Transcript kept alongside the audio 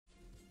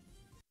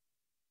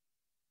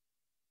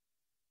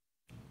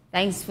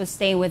Thanks for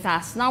staying with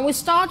us. Now we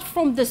start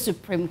from the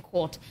Supreme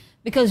Court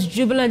because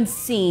jubilant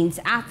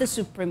scenes at the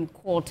Supreme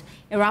Court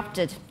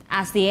erupted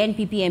as the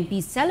NPP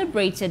MP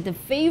celebrated the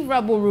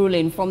favorable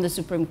ruling from the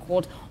Supreme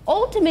Court,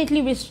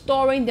 ultimately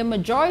restoring the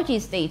majority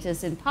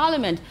status in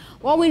Parliament.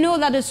 Well, we know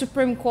that the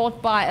Supreme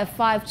Court, by a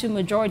 5-2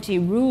 majority,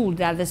 ruled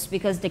that the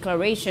Speaker's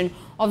declaration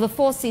of the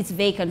 4 seats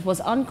vacant was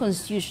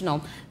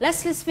unconstitutional.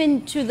 Let's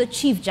listen to the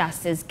Chief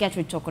Justice,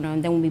 Gertrude Tokono,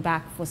 and then we'll be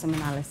back for some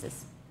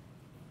analysis.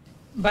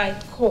 By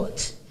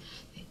court,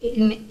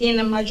 in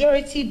a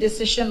majority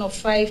decision of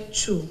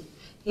 5-2,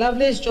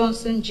 Lovelace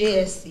Johnson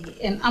JSC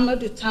and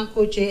Amadou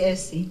Tanko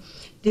JSC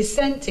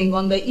dissenting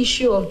on the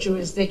issue of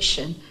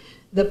jurisdiction,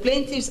 the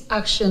plaintiff's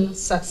action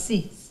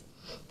succeeds.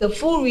 The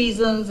full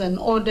reasons and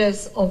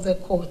orders of the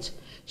court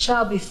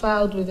shall be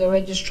filed with the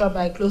registrar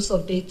by close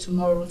of day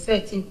tomorrow,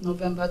 13th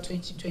November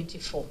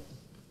 2024.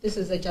 This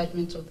is the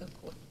judgment of the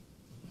court.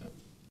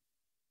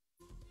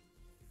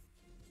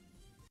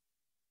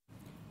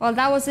 Well,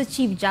 that was the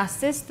Chief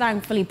Justice.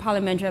 Thankfully,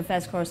 Parliamentary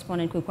Affairs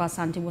correspondent Kweku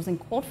Asante was in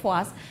court for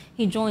us.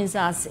 He joins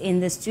us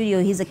in the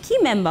studio. He's a key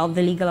member of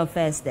the Legal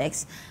Affairs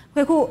Desk.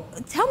 Kweku,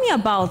 tell me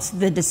about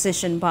the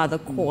decision by the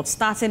court,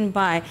 starting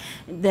by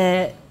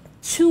the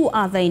 2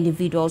 other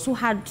individuals who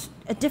had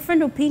a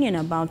different opinion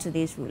about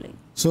today's ruling.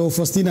 So,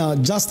 Faustina,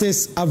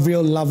 Justice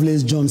Avril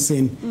Lovelace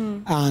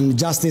Johnson and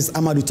Justice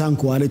Amadou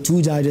Tanko are the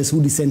 2 judges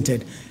who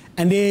dissented.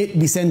 And they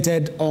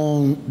dissented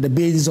on the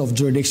basis of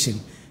jurisdiction.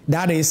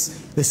 That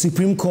is, the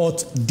Supreme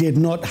Court did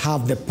not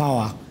have the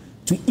power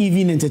to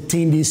even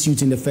entertain this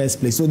suit in the first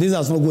place. So this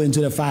does not go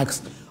into the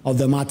facts of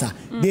the matter.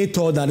 They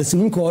thought that the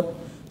Supreme Court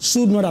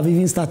should not have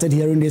even started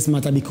hearing this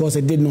matter because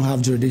it did not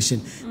have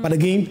jurisdiction. But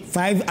again,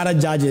 5 other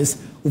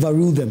judges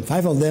overruled them.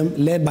 5 of them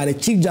led by the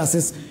Chief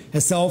Justice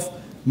herself,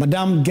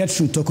 Madame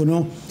Gertrude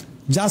Tokono,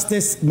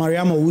 Justice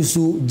Mariam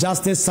Owusu,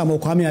 Justice Samuel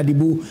Kwame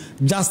Adibu,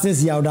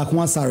 Justice Yao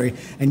Dakwasare,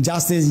 and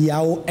Justice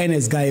Yao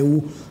Enes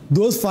Gayewu.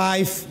 Those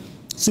 5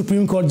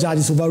 Supreme Court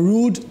judges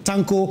overruled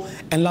Tanko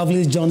and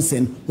Lovelace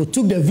Johnson, who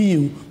took the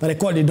view that the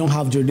court did not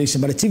have jurisdiction,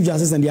 but the Chief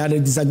Justice and the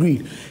others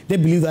disagreed. They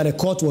believe that the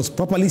court was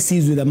properly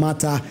seized with the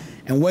matter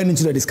and went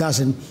into the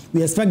discussion.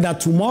 We expect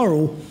that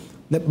tomorrow,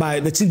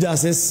 the Chief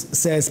Justice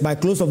says by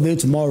close of day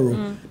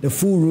tomorrow, the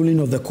full ruling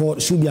of the court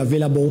should be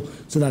available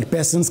so that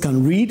persons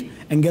can read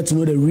and get to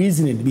know the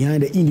reasoning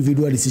behind the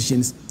individual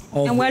decisions.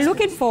 And we're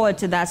looking forward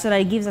to that so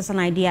that it gives us an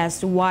idea as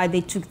to why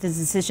they took this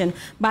decision.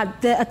 But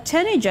the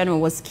Attorney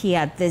General was key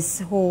at this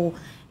whole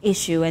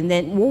issue. And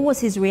then what was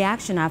his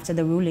reaction after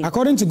the ruling?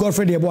 According to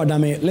Godfrey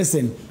Adame,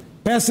 listen,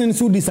 persons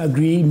who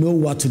disagree know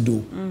what to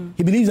do.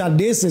 He believes that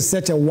this is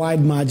such a wide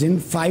margin,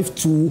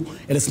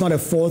 5-2. It is not a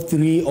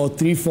 4-3 or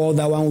 3-4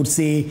 that one would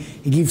say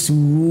it gives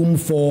room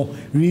for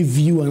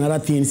review and other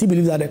things. He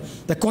believes that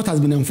the court has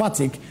been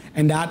emphatic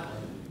and that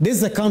this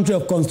is a country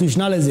of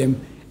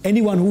constitutionalism.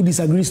 Anyone who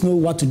disagrees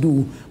knows what to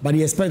do, but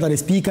he expects that the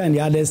Speaker and the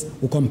others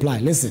will comply.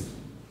 Listen.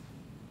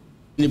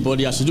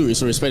 Anybody has to do is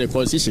to respect the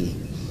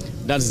Constitution.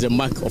 That is the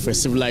mark of a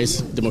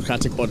civilized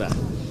democratic order.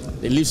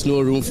 It leaves no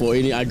room for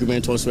any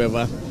argument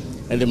whatsoever.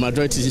 And the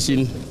majority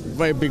decision,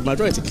 very big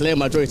majority, clear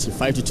majority,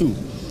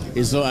 5-2.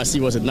 It's not as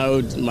if it was a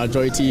narrow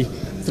majority,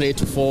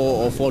 3-4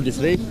 or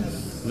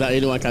 4-3, that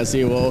anyone can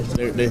say, well,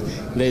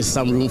 there's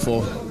some room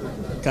for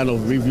kind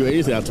of review or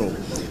anything at all.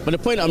 But the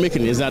point I'm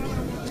making is that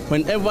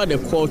whenever the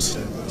court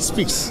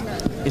speaks,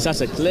 it's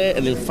such a clear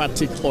and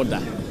emphatic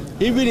order.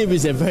 Even if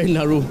it's a very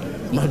narrow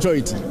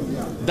majority,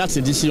 that's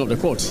the decision of the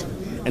court,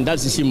 and that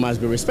decision must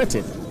be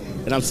respected.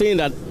 And I'm saying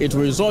that it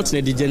will result in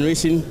a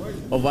degeneration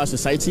of our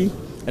society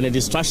and a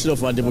destruction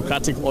of our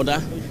democratic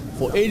order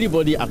for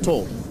anybody at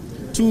all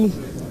to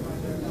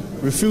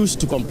refuse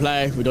to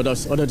comply with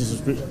orders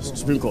of the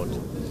Supreme Court.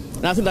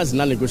 And I think that's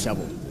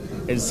non-negotiable.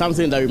 It's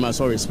something that we must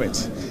all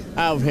respect.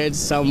 I've heard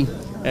some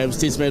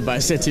statements by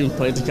certain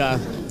political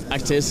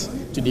actors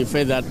to the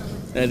effect that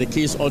the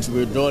case ought to be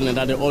withdrawn and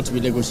that there ought to be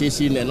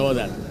negotiation and all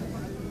that.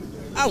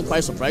 I'm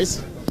quite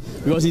surprised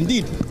because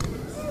indeed,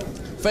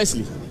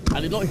 firstly, I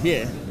did not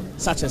hear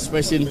such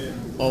expression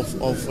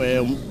of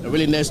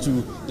willingness to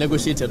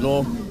negotiate and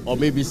all, or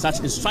maybe such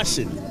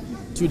instruction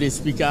to the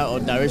Speaker or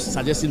direct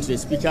suggestion to the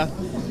Speaker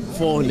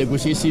for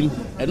negotiation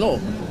and all,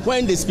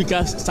 when the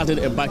Speaker started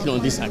embarking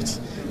on this act.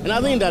 And I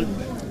think that,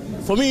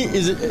 for me,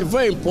 it's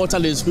very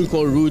important that the Supreme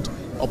Court ruled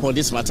upon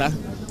this matter,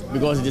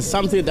 because it is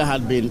something that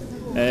had been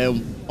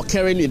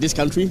occurring in this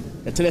country.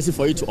 The tendency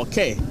for it to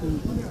occur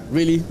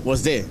really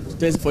was there. The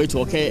tendency for it to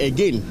occur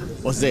again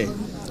was there.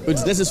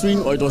 It's necessary,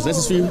 or it was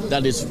necessary,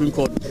 that the Supreme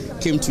Court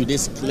came to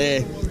this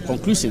clear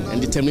conclusion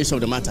and determination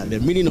of the matter, the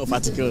meaning of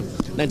Article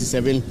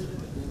 97,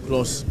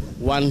 Clause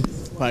 1,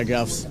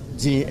 paragraphs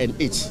G and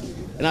H.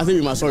 And I think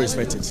we must all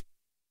respect it.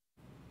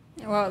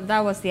 Well,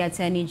 that was the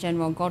Attorney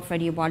General, Godfrey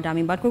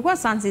Adame. But Kweku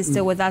Asante is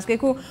still with us.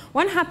 Kweku,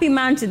 one happy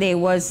man today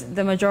was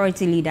the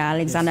Majority Leader,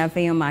 Alexander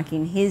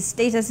Afenyo-Markin. His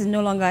status is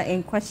no longer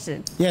in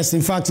question. Yes,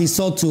 in fact, he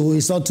sought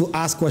to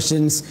ask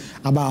questions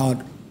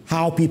about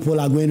how people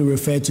are going to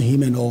refer to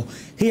him and all.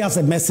 He has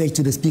a message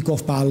to the Speaker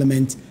of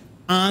Parliament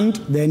and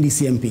the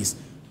NDC MPs.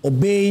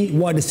 obey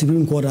what the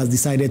Supreme Court has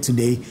decided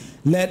today.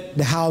 Let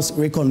the House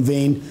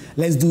reconvene.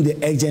 Let's do the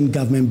urgent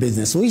government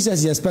business. So he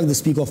says he expects the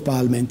Speaker of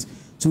Parliament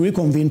to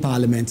reconvene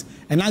Parliament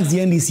and ask the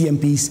NDC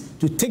MPs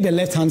to take the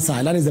left-hand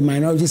side, that is the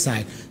minority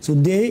side. So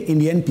they in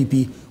the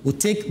NPP will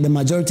take the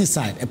majority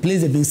side, a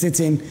place they've been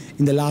sitting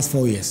in the last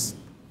 4 years.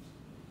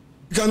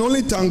 We can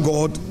only thank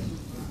God,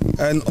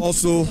 and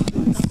also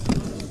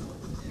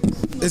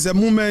it's a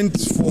moment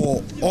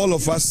for all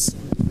of us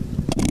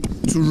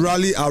to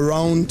rally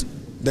around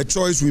the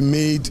choice we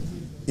made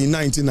in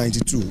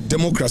 1992,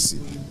 democracy.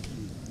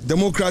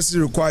 Democracy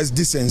requires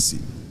decency,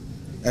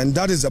 and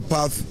that is the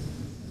path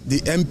the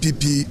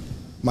NPP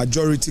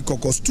majority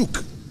caucus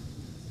took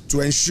to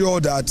ensure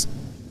that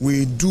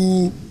we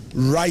do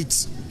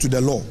right to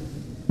the law.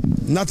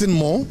 Nothing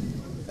more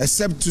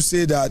except to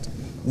say that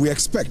we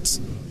expect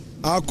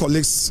our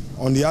colleagues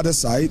on the other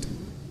side,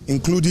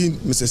 including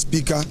Mr.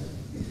 Speaker,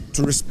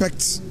 to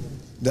respect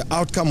the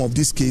outcome of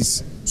this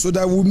case so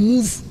that we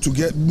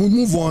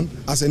move on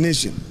as a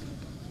nation.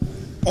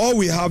 All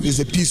we have is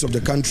the peace of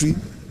the country.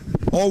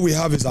 All we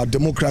have is our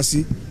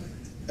democracy.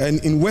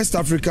 And in West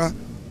Africa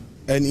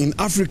and in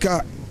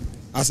Africa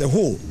as a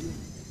whole,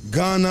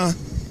 Ghana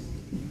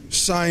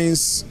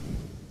shines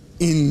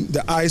in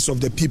the eyes of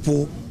the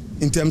people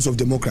in terms of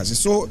democracy.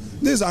 So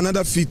this is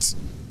another feat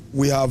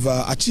we have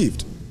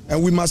achieved,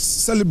 and we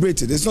must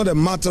celebrate it. It's not a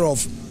matter of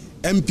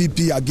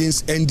NPP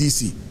against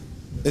NDC.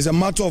 It's a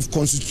matter of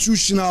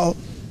constitutional,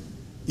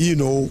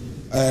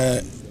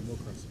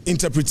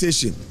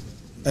 interpretation,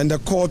 and the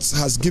court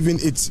has given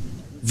its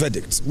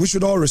verdict. We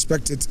should all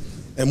respect it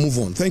and move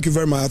on. Thank you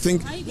very much. I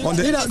think on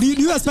the, do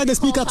you expect the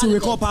Speaker to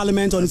recall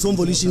Parliament on its own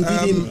volition,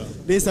 given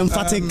this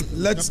emphatic?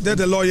 Let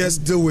the lawyers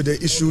deal with the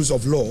issues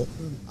of law.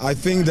 I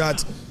think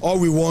that all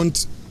we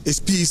want is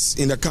peace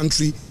in the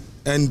country,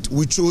 and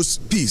we chose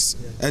peace,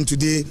 and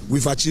today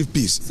we've achieved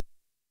peace.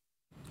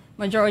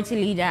 Majority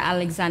Leader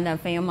Alexander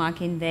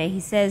Feyomark in there. He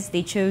says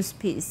they chose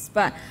peace.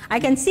 But I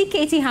can see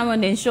Katie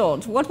Hammond in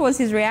short. What was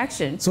his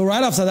reaction? So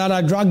right after that,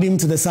 I dragged him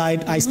to the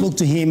side. I spoke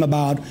to him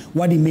about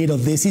what he made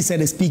of this. He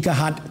said the Speaker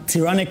had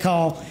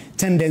tyrannical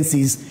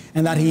tendencies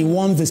and that he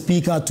wants the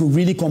Speaker to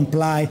really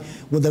comply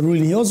with the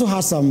ruling. He also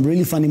has some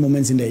really funny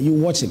moments in there. You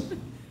watch him.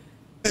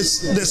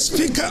 The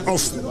Speaker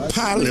of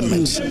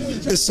Parliament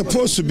is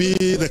supposed to be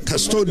the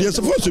custodian,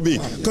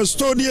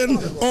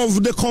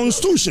 of the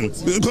Constitution.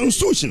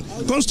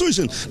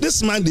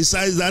 This man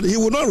decides that he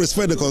would not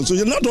respect the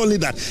Constitution. Not only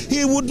that,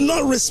 he would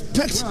not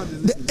respect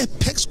the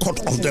apex court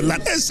of the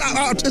land. It's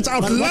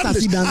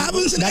outlandish. I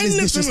haven't seen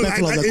anything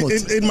like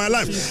in my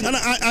life. And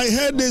I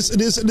heard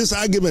this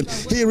argument.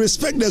 He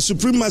respects the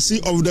supremacy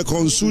of the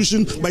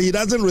Constitution, but he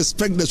doesn't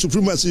respect the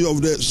supremacy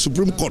of the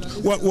Supreme Court.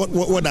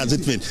 What does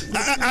it mean?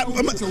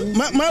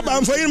 My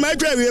bam for my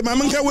drive, my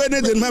manka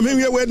wedding, my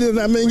wedding,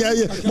 I mean,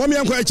 mommy,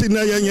 I'm quite in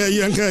when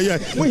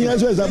you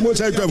answer that most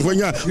I come for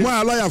you,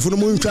 my lawyer for the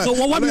moon. So,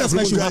 what will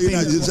happen?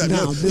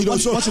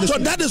 So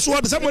that is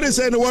what somebody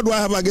saying. What do I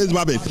have against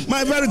Babi?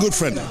 My very good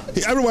friend.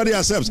 Everybody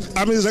accepts.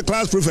 I mean, he's a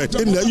class prefect.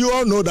 You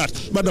all know that.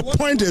 But the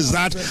point is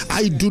that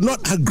I do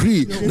not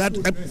agree that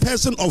a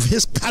person of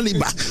his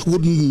caliber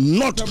would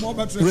not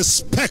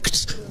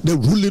respect the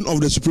ruling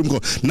of the Supreme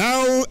Court.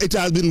 Now it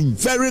has been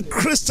very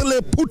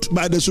crystally put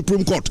by the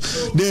Supreme Court.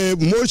 The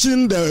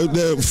motion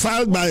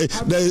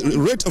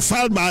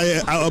filed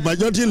by our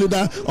majority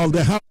leader of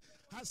the House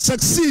has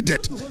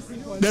succeeded.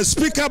 The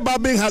Speaker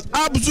Babing has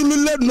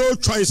absolutely no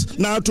choice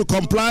now to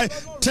comply.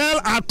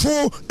 Tell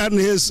Ato and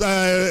his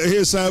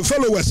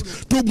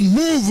followers to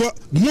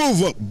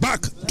move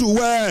back to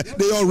where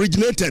they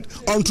originated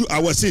onto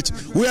our seat.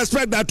 We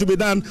expect that to be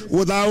done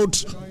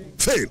without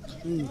fail.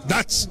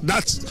 That's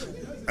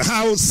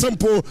how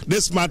simple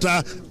this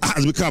matter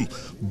has become.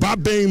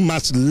 Babing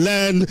must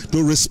learn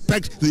to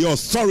respect the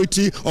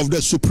authority of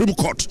the Supreme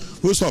Court.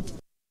 Full stop.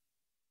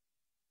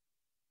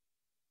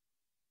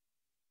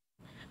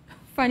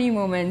 Funny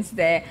moments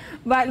there.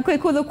 But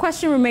Kweku, the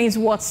question remains,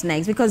 what's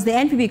next? Because the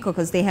NPP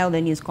caucus, they held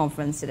a news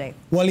conference today.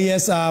 Well,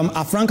 yes,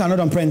 Afranca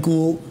and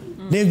Prenko,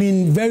 they've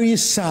been very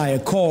shy,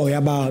 coy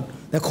about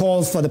the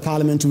calls for the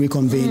Parliament to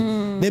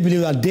reconvene. They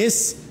believe that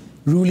this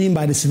ruling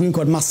by the Supreme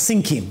Court must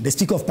sink in. The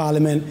Speaker of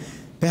Parliament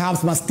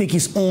perhaps must take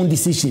his own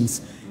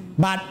decisions.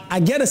 But I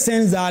get a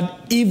sense that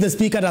if the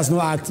Speaker does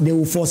not act, they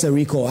will force a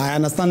recall. I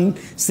understand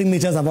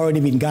signatures have already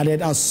been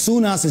gathered. As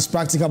soon as it's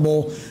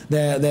practicable,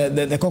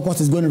 the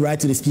caucus is going to write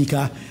to the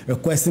Speaker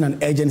requesting an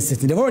urgent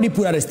sitting. They've already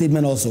put out a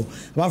statement also,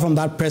 apart from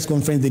that press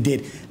conference they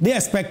did. They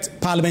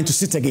expect Parliament to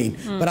sit again.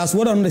 But as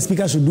whether or not the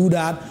Speaker should do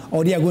that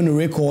or they are going to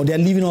recall, they're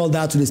leaving all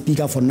that to the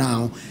Speaker for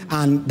now.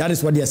 And that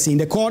is what they are saying.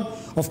 The court,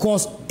 of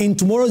course, in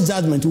tomorrow's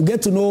judgment, we'll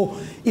get to know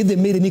if they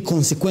made any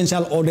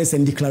consequential orders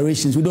and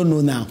declarations. We don't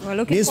know now.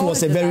 This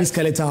was a very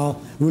skeletal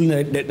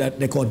ruling that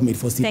the court made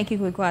for Steve. Thank you,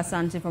 Kweku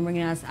Asante, for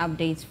bringing us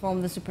updates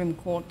from the Supreme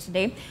Court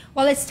today.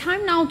 Well, it's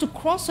time now to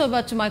cross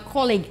over to my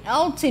colleague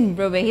Elton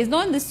Brobe. He's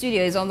not in the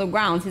studio, he's on the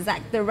ground. He's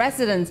at the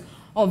residence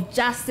of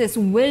Justice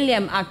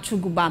William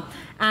Atuguba,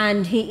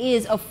 and he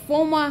is a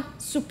former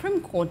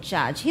Supreme Court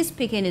judge. He's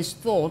speaking his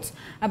thoughts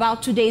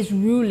about today's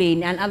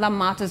ruling and other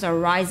matters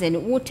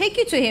arising. We'll take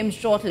you to him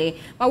shortly,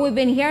 but we've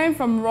been hearing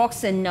from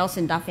Roxanne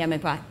Nelson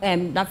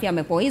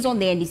Dafiamepo. He's on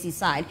the NDC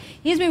side.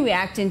 He's been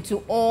reacting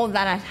to all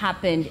that has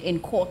happened in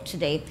court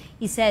today.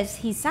 He says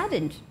he's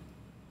saddened.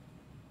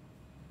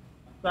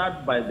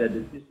 Sad by the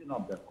decision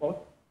of the court.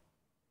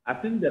 I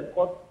think the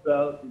court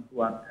fell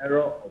into an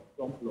error of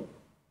some law.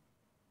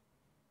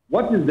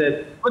 What is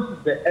the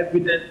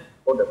evidence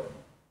for the court?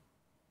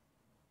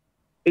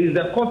 Is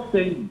the court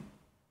saying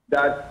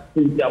that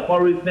Cynthia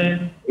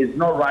Morrison is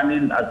not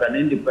running as an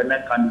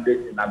independent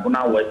candidate in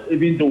Aguna West,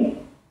 even though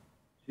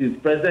she's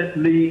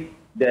presently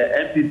the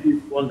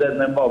NPP sponsored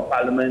member of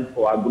parliament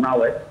for Aguna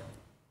West?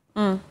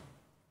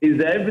 Is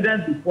the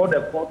evidence before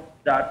the court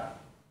that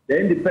the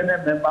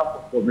independent member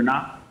for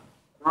Komina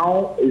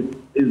now is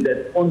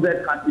the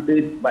sponsored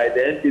candidate by the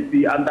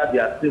NPP under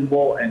their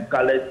symbol and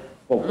colors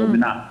for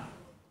Komina?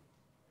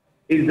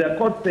 Is the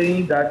court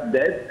saying that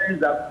the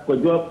evidence that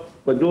Kodua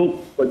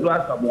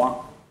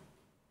Samoa,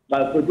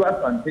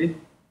 Kodua Sante,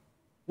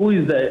 who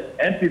is the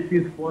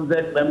NPP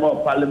sponsored member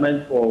of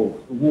parliament for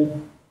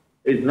Sumu,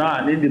 is now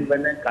an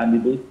independent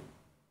candidate?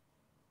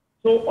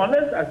 So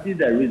unless I see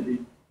the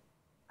reason,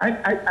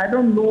 I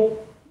don't know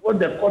what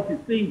the court is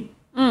saying.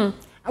 In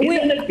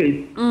any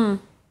case,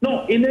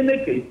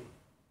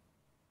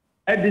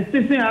 a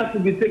decision has to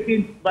be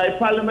taken by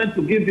Parliament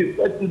to give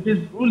effect to this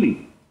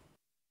ruling.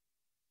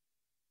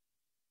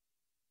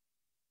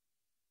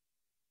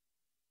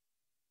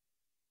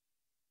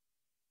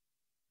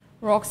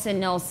 Roxanne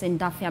Nelson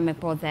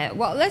Dafiamepo there.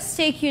 Well, let's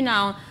take you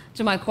now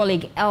to my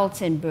colleague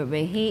Elton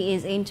Bube. He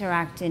is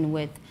interacting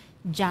with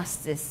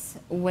Justice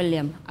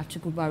William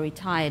Atuguba,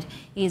 retired.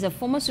 He is a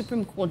former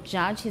Supreme Court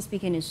judge. He's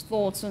speaking his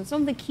thoughts on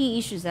some of the key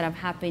issues that have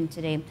happened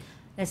today.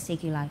 Let's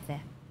take you live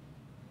there.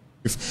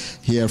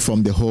 Here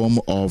from the home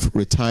of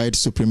retired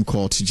Supreme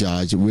Court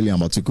Judge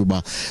William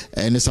Atuguba,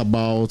 and it's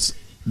about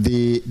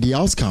the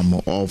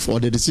outcome of or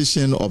the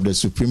decision of the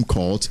Supreme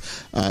Court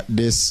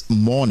this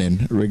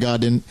morning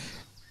regarding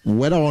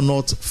whether or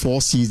not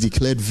 4 seats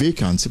declared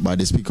vacant by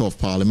the Speaker of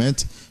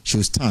Parliament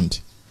should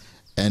stand.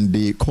 And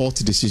the court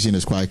decision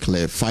is quite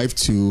clear,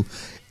 5-2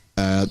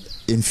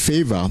 in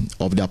favor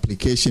of the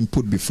application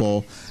put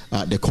before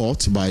the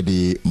court by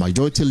the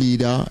majority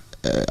leader,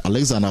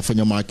 Alexander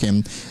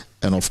Afenyomarkin,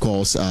 and of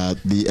course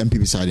the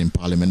NPP side in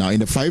Parliament. Now, in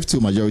the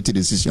 5-2 majority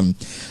decision,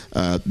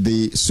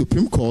 the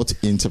Supreme Court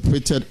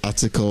interpreted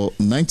Article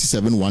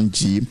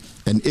 97(1)(g)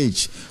 and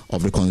H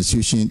of the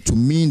Constitution to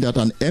mean that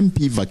an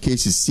MP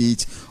vacates his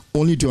seat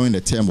only during the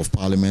term of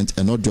Parliament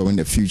and not during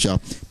the future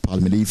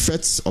Parliament. The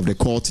effects of the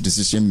court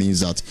decision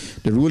means that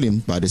the ruling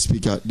by the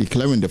Speaker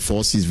declaring the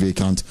 4 seats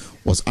vacant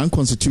was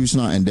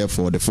unconstitutional, and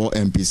therefore the 4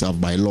 MPs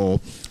have by law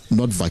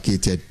not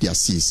vacated their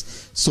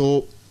seats.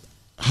 So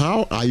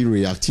how are you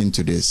reacting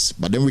to this?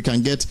 But then we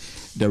can get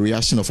the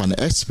reaction of an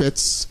expert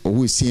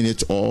who is seeing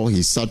it all.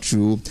 He sat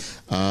through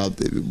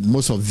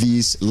most of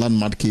these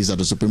landmark cases at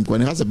the Supreme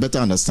Court and has a better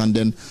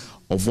understanding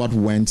of what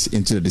went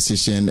into the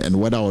decision and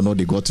whether or not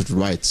they got it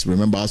right.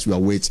 Remember, as we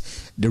await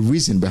the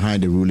reason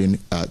behind the ruling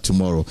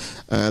tomorrow.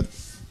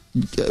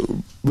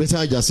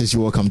 Retired Justice,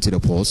 you're welcome to the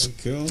pause.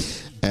 Okay.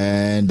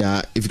 And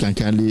if you can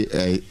kindly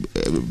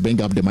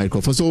bring up the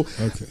microphone. So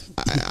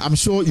I'm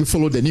sure you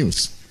followed the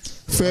news.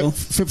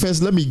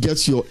 First, let me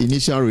get your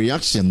initial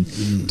reaction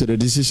to the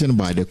decision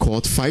by the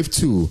court,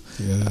 5-2,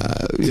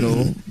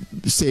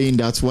 saying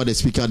that what the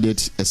Speaker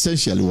did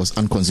essentially was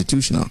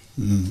unconstitutional.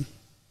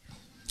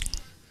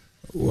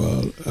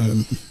 Well,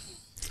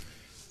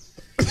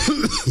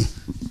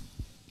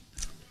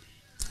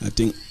 I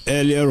think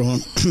earlier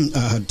on I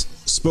had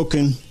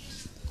spoken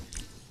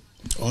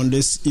on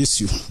this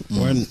issue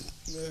when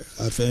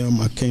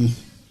Afenyomarkin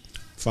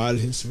filed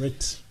his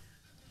writ.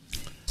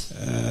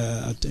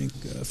 I think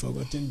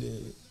forgotten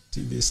the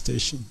TV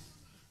station.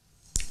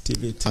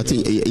 I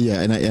think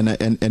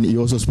and he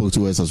also spoke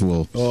to us as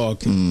well. Oh,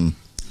 okay.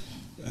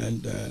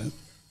 And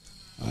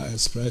I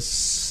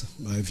expressed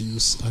my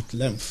views at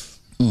length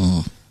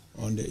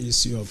on the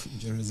issue of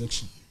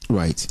jurisdiction.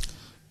 Right.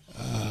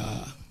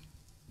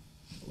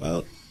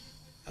 Well,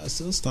 I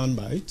still stand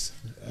by it.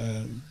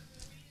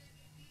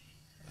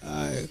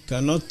 I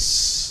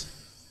cannot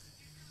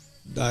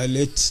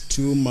dilate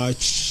too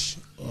much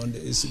on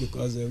the issue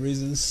because the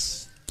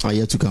reasons are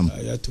yet to come.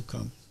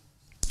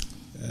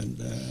 And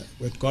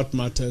with court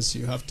matters,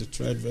 you have to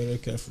tread very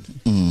carefully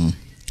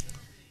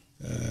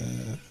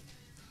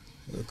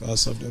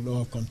because of the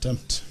law of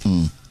contempt.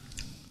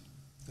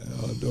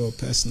 Although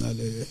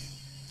personally,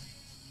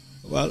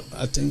 well,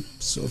 I think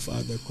so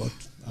far the court,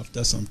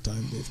 after some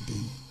time, they've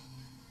been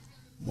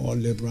more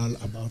liberal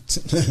about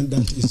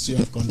that issue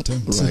of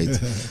contempt, right?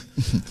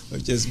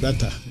 Which is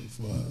better,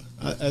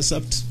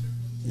 except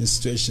in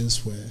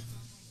situations where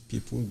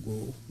people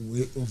go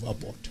way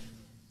overboard.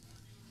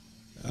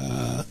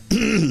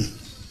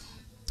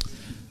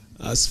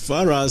 As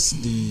far as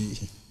the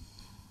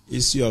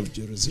issue of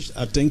jurisdiction.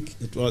 I think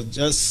it was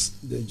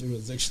just the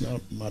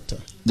jurisdictional matter.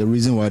 The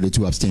reason why the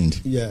two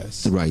abstained?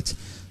 Yes. Right.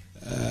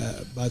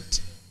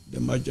 But the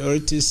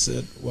majority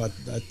said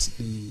that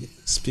the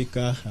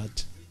Speaker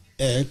had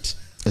erred.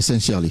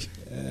 Essentially.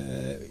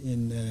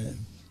 In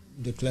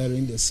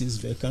declaring the seats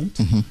vacant.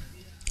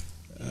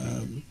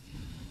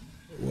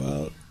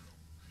 Well,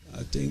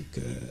 I think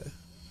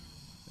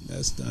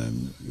next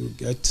time you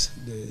get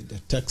the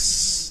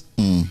text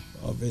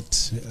of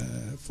it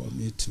for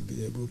me to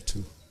be able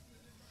to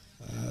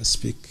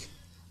speak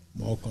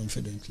more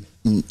confidently.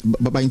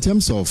 But in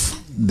terms of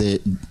the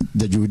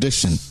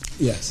jurisdiction,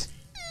 yes,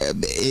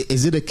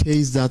 is it a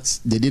case that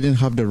they didn't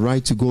have the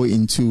right to go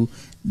into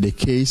the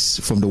case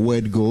from the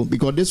word go?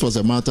 Because this was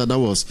a matter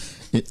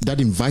that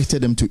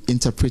invited them to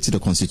interpret the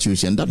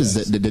Constitution. That is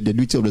the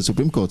duty of the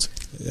Supreme Court.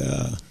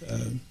 Yeah.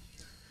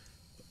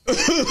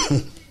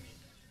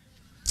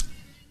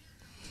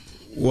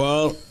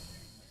 Well,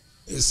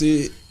 you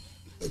see,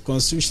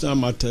 constitutional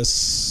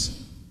matters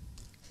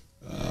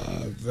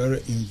are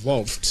very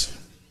involved.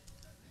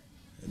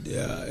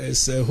 There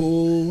is a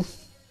whole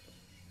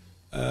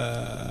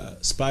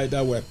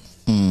spider web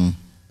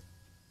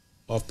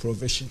of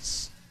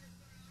provisions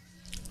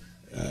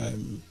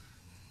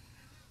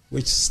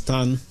which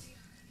stand,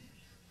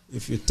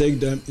 if you take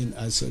them in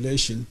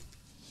isolation,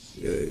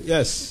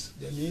 yes,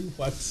 they mean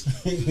what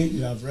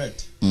you have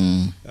read.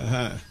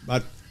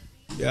 But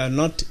they are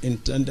not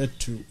intended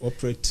to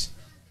operate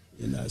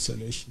in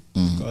isolation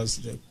because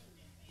the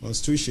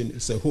Constitution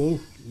is a whole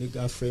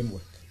legal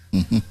framework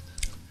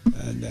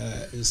and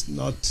it's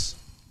not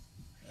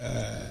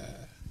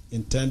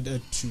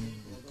intended to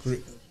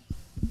create.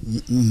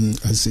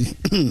 I see.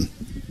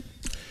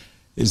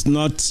 It's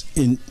not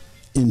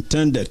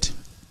intended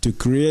to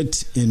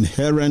create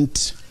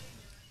inherent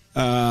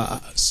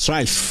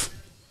strife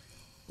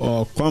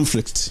or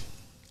conflict,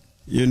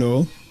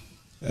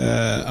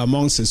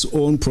 amongst its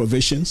own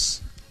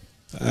provisions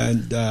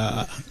and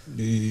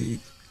the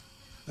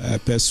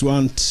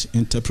pursuant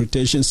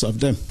interpretations of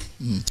them.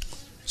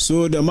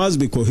 So there must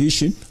be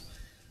cohesion.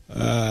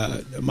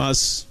 There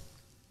must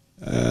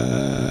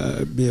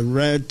be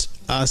read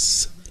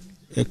as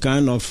a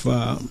kind of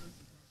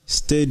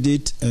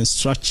studied and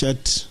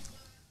structured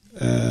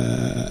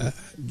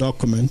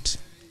document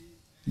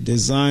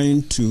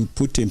designed to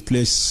put in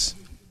place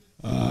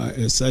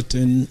a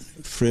certain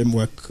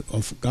framework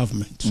of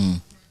government.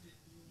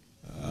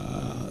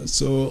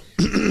 So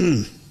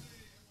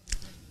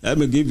let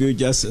me give you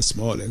just a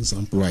small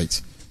example.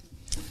 Right.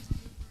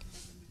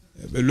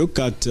 If we look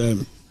at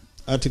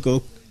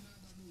Article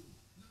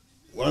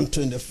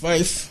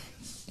 125.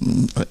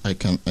 I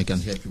can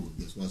help you with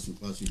this once you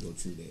go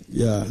through the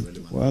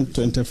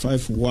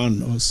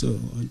 125.1 also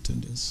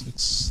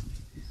 126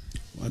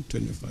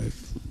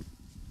 125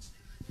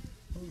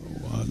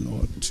 1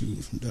 or 2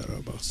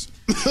 thereabouts.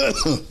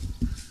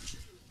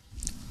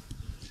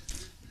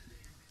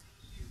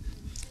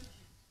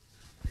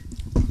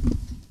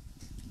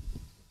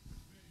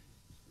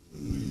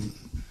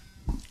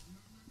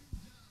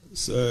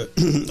 So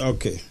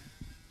okay,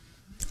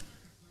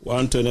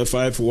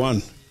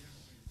 125.1.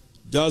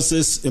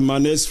 Justice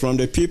emanates from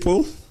the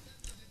people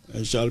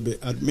and shall be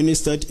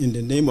administered in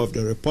the name of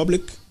the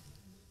Republic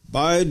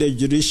by the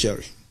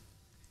judiciary,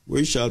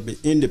 which shall be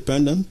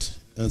independent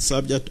and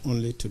subject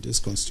only to this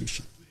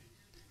Constitution.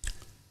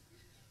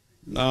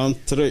 Now,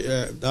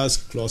 that's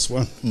clause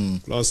 1.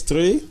 Clause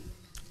 3,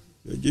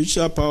 the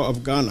judicial power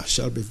of Ghana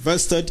shall be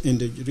vested in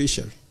the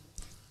judiciary.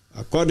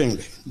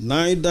 Accordingly,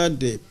 neither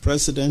the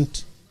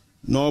President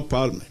nor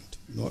Parliament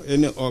nor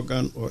any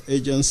organ or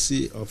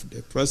agency of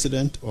the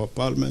President or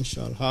Parliament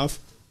shall have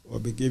or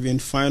be given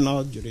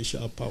final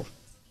judicial power.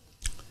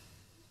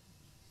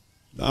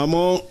 Now,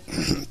 more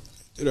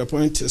to the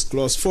point is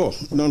clause 4.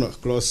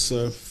 Clause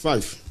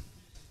 5.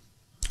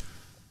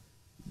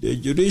 The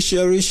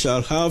judiciary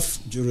shall have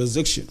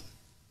jurisdiction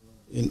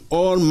in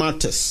all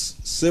matters,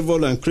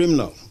 civil and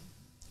criminal,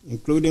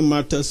 including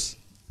matters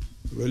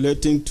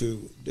relating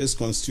to this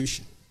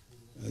Constitution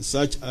and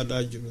such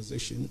other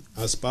jurisdiction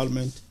as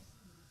Parliament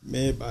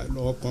may by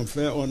law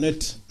confer on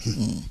it.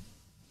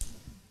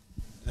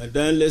 And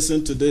then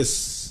listen to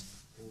this.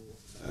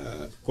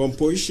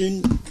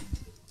 Composition,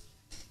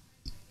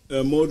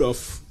 a mode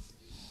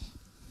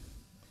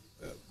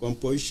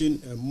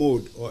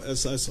or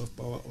exercise of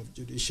power of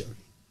judiciary.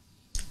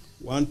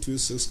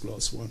 126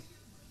 clause 1.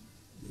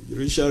 The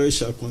judiciary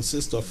shall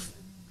consist of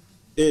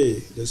A,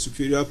 the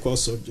superior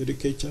courts of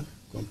judicature,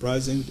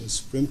 comprising the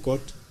Supreme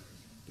Court,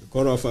 the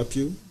Court of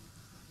Appeal,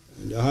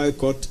 and the High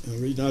Court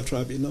and regional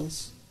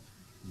tribunals.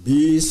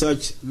 B,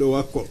 such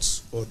lower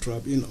courts or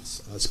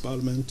tribunals as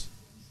Parliament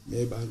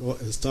may by law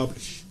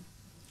establish.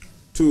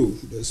 2,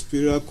 the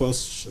superior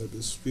courts shall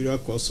be superior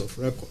courts of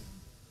record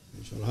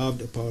and shall have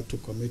the power to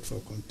commit for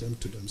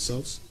contempt to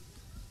themselves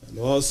and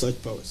all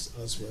such powers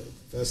as were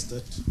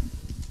vested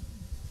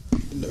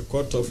in the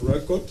court of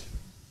record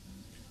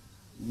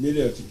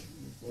immediately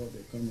before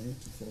they come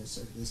into force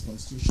of this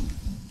Constitution.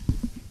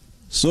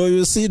 So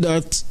you see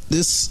that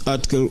this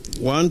Article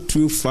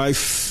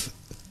 125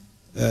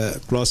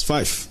 clause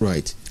 5.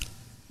 Right.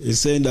 It's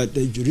saying that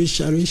the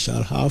judiciary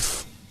shall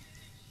have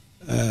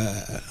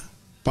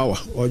power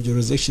or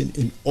jurisdiction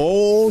in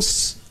all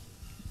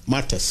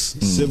matters,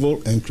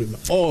 civil and criminal,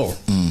 all.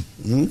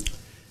 And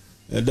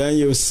then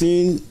you've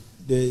seen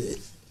the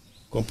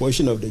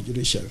composition of the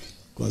judiciary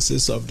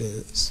consists of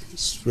the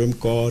Supreme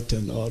Court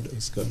and all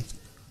those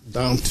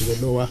down to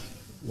the lower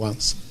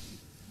ones.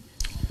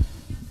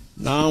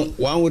 Now,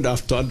 one would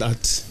have thought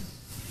that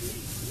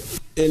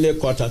any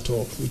court at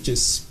all, which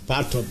is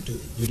part of the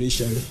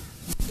judiciary,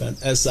 can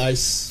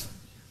exercise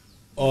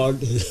all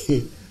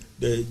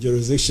the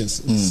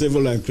jurisdictions in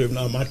civil and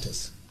criminal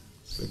matters,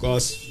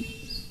 because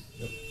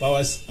the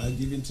powers are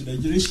given to the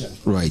judiciary.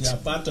 Right. They are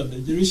part of the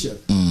judiciary.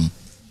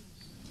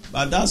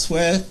 But that's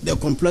where the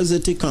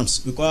complexity comes,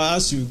 because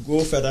as you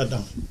go further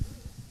down,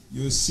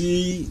 you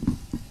see,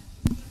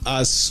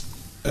 as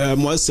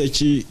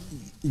Mosechi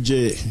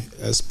J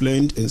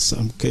explained in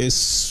some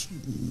case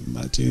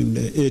in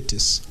the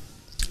 80s,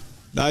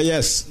 that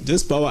yes,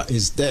 this power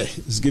is there,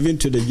 it's given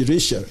to the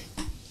judiciary,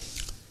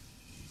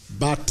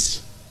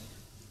 but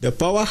the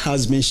power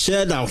has been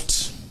shared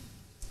out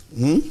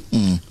to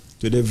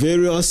the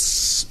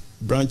various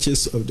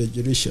branches of the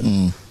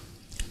judiciary.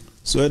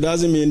 So it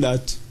doesn't mean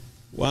that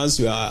once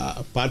you are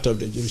a part of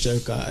the judiciary,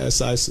 you can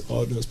exercise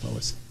all those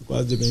powers,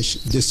 because they've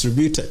been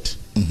distributed.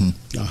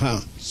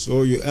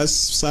 So you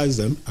exercise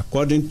them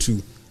according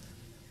to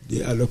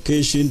the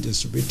allocation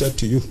distributed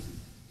to you.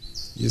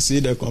 You see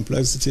the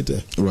complexity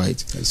there.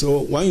 Right. And so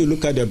when you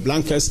look at the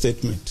blanket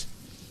statement,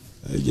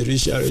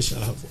 judiciary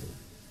shall have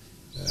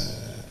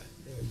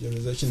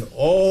jurisdiction in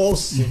all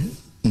civil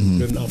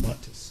criminal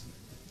matters.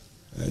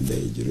 And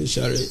the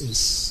judiciary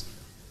is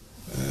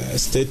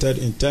stated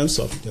in terms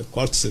of the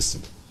court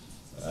system.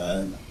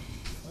 And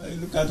when you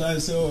look at it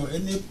and say, oh,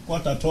 any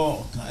court at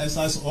all can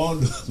exercise all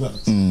those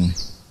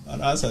ones. But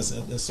as I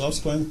said, the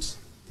subsequent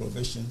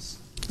provisions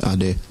are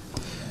there.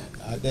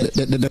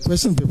 The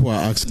question people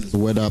are asking is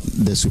whether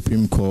the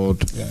Supreme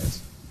Court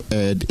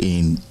erred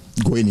in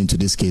going into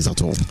this case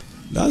at all.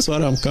 That's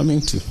what I'm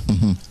coming to.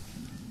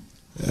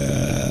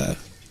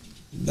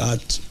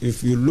 That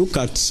if you look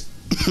at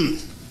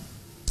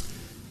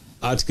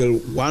Article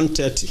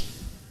 130,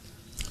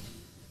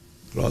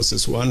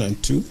 clauses 1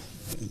 and 2,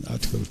 in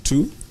Article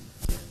 2,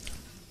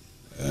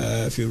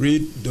 if you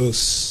read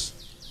those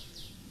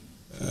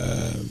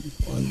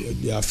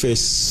on their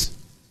face,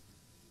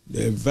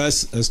 they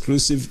invest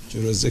exclusive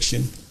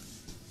jurisdiction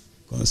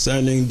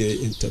concerning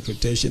the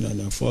interpretation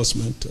and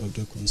enforcement of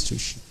the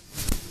Constitution.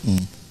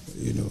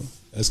 You know,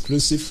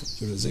 exclusive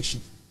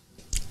jurisdiction,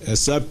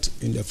 except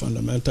in the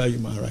fundamental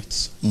human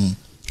rights.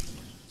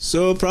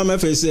 So, prima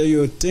facie,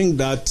 you think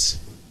that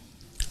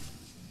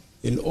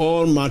in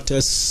all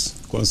matters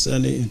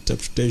concerning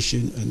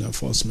interpretation and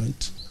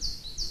enforcement,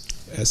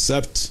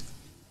 except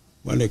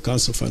when it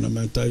comes to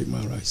fundamental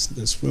human rights,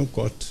 the Supreme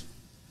Court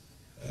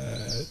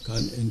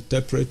can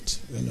interpret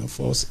and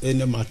enforce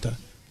any matter,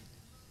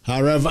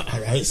 however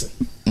arising.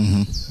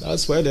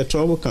 That's where the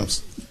trouble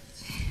comes.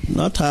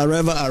 Not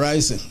however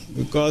arising,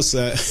 because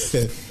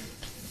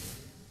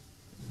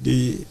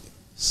the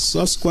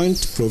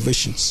subsequent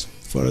provisions,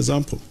 for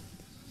example,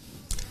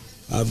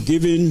 have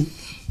given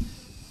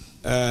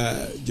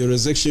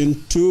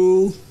jurisdiction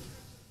to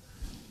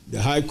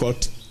the High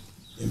Court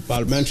in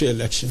parliamentary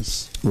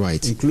elections,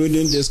 right,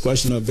 including this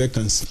question of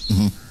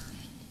vacancy.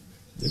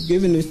 They've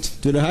given it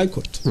to the High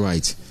Court.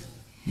 Right.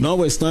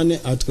 Notwithstanding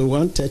Article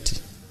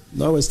 130,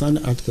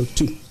 notwithstanding Article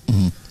 2.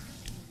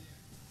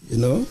 You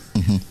know?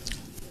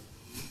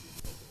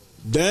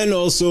 Then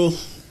also,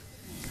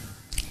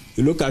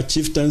 you look at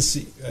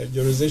chieftaincy,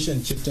 jurisdiction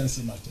in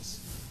chieftaincy matters.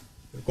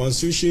 The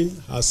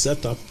Constitution has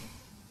set up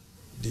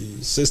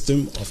the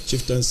system of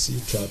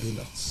chieftaincy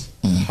tribunals,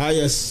 the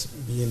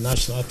highest being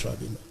national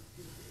tribunal.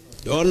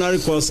 The ordinary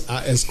courts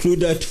are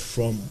excluded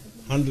from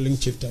handling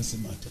chieftaincy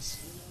matters,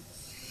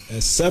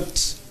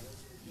 except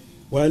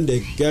when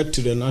they get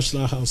to the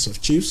National House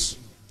of Chiefs.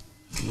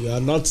 You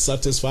are not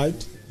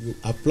satisfied, you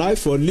apply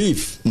for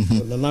leave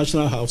from the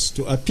National House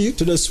to appeal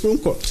to the Supreme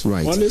Court,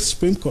 only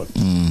Supreme Court.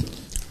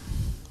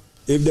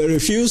 If they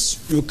refuse,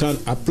 you can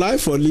apply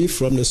for leave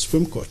from the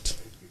Supreme Court.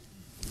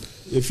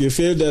 If you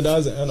fail, then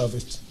that's the end of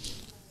it.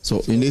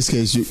 So in this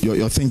case,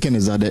 your thinking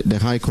is that the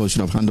High Court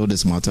should have handled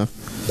this matter?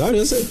 That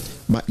is it.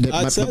 But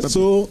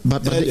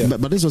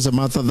this was a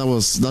matter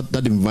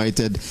that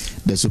invited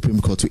the Supreme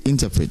Court to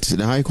interpret.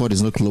 The High Court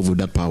is not clothed with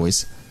that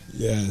powers.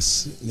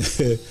 Yes,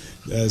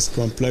 there's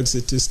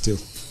complexity still.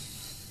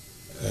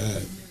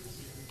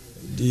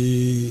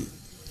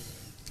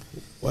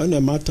 When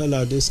a matter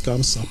like this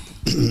comes up,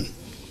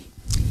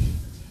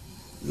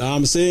 now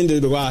I'm saying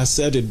that because I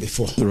said it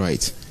before.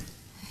 Right.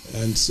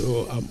 And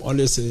so I'm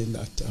only saying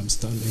that I'm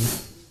standing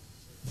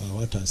by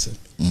what I said.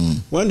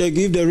 When they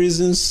give the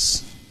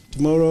reasons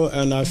tomorrow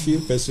and I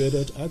feel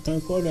persuaded, I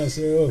can call and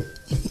say, oh,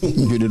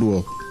 you did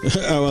well.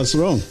 I was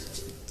wrong.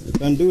 You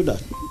can do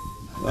that.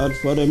 But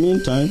for the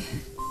meantime,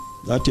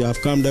 that you have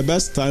come, the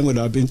best time would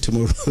have been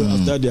tomorrow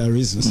after their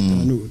reasons.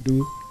 Then we will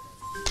do.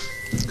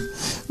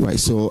 Right,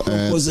 so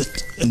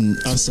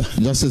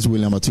Justice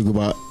William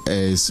Atuguba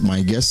is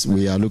my guest.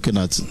 We are looking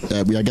at,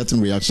 we are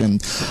getting reaction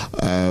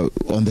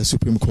on the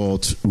Supreme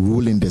Court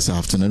ruling this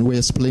afternoon. We're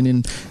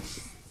explaining.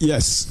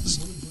 Yes.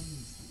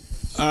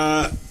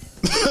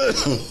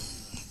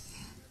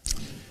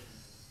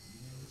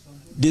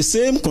 The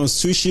same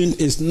Constitution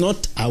is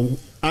not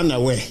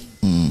unaware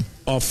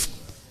of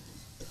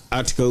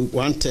Article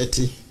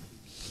 130,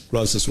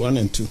 clauses 1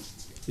 and 2.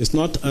 It's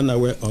not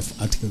unaware of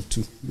Article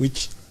 2,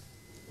 which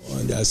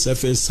on their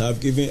surface have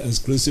given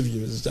exclusive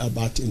jurisdiction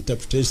about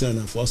interpretation and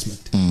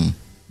enforcement.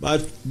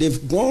 But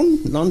they've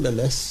gone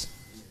nonetheless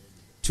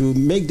to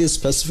make this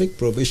specific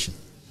provision.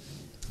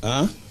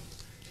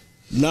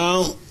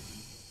 Now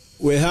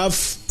we have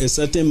a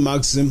certain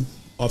maxim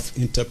of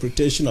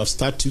interpretation of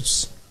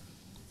statutes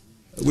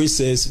which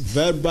says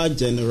verba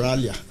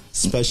generalia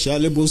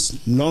specialibus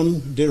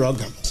non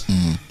derogant.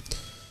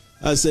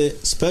 As a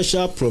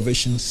special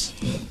provisions,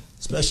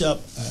 special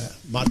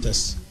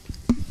matters,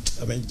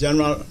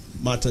 general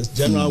matters,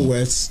 general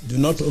words do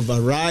not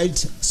override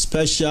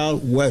special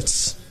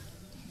words.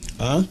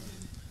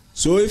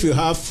 So if you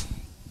have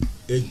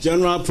a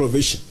general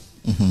provision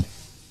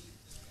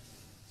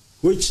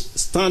which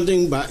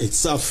standing by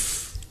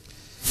itself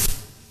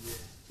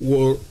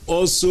will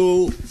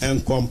also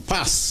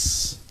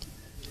encompass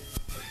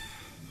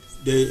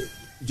the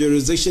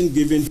jurisdiction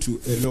given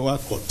to a lower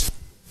court,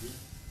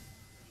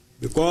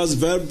 because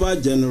verba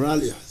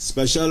generalia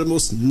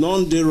specialibus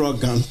non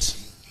derogant,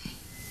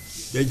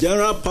 the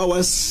general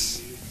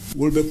powers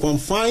will be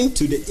confined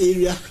to the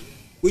area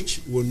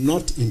which will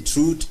not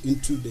intrude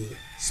into the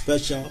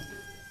special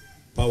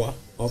power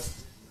of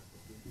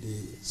the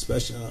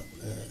special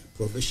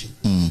provision.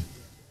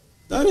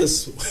 That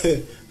is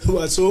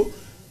so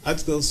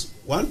Articles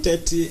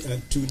 130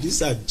 and 2,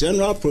 these are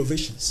general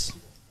provisions.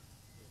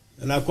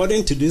 And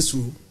according to this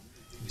rule,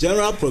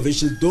 general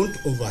provisions don't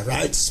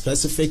override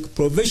specific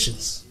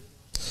provisions.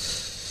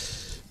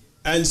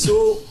 And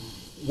so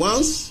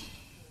once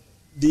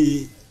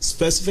the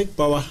specific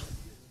power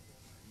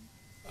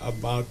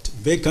about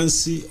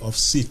vacancy of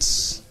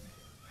seats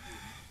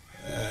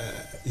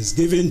is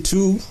given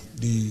to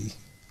the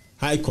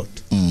High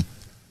Court,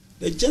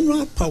 the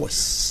general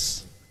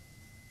powers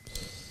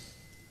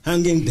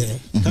hanging there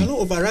cannot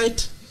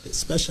override the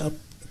special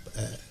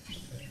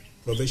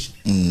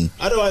provision.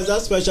 Otherwise,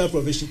 that special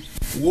provision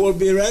will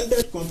be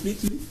rendered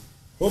completely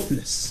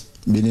hopeless.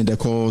 Meaning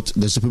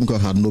the Supreme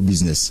Court had no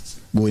business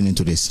going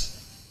into this.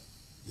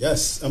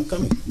 Yes, I'm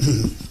coming.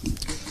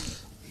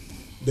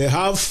 They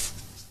have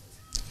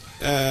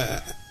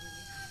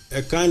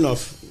a kind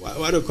of,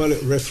 what do you call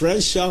it,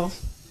 referential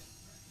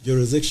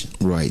jurisdiction.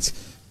 Right.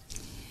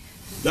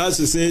 That's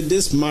to say,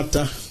 this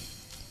matter,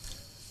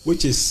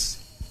 which is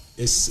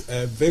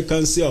a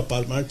vacancy of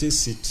parliamentary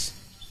seat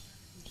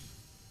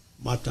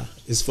matter,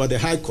 is for the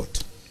High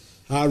Court.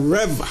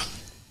 However,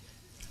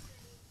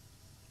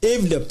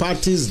 if the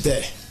parties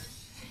there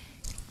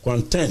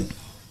contend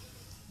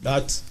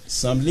that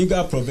some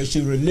legal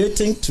provision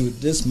relating to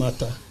this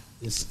matter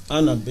is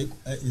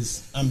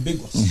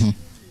ambiguous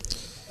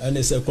and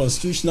it's a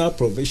constitutional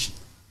provision,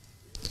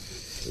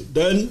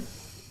 then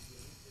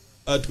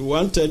Article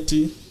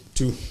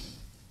 132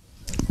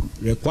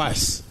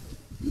 requires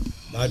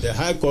that the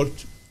High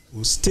Court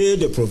will stay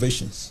the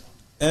provisions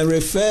and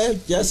refer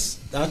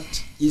just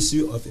that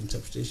issue of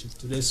interpretation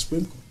to the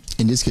Supreme Court.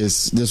 In this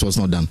case, this was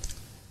not done.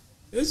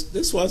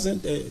 This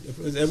wasn't.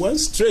 It went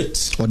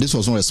straight. Or this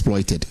was not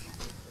exploited.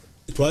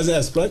 It wasn't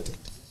exploited.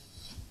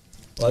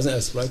 It wasn't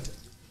exploited.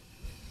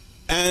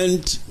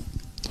 And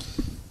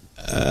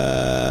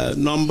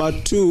number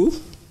two,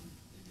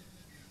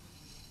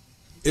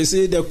 you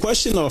see, the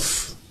question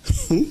of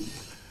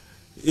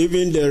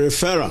even the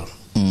referral,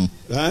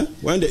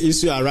 when the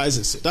issue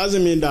arises, it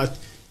doesn't mean that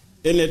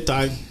any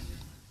time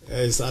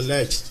it's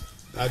alleged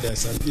that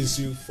there's an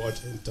issue for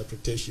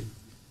interpretation,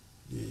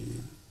 the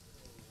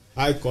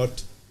High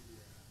Court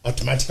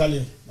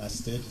automatically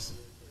must stay.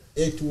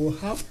 It will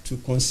have to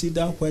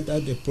consider whether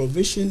the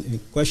provision in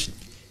question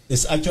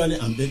is actually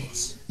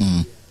ambiguous.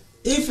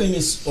 If in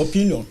its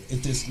opinion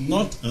it is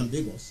not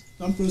ambiguous,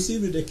 can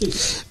proceed with the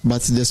case.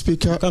 But the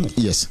Speaker,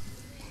 yes.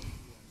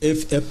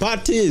 If a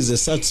party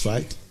is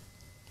satisfied,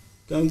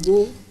 can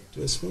go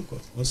to a Supreme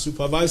Court on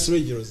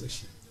supervisory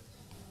jurisdiction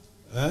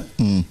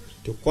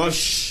to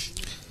quash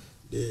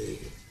the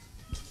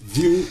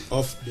view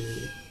of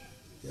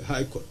the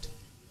High Court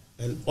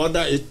and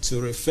order it to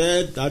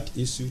refer that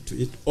issue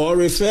to it, or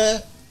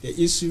refer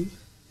the issue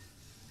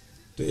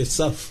to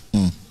itself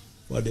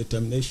for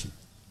determination.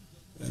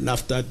 And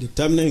after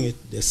determining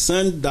it, they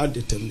send that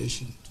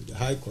determination to the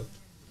High Court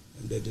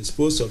and they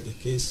dispose of the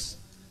case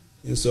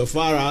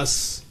insofar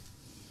as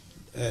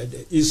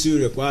the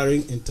issue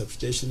requiring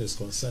interpretation is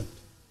concerned.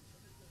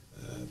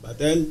 But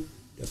then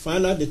the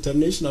final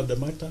determination of the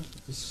matter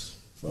is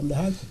from the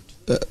High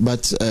Court.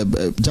 But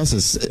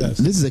Justice, yes,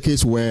 this is a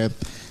case where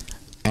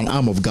an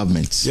arm of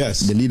government,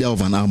 yes, the leader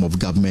of an arm of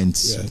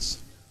government, yes,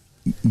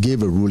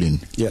 gave a ruling,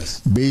 yes,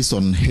 based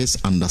on his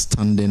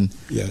understanding,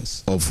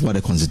 yes, of what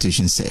the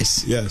Constitution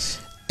says. Yes.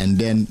 and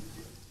then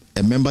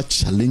a member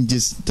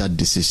challenges that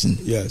decision.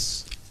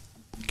 Yes.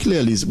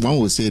 Clearly, one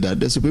would say that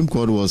the Supreme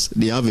Court was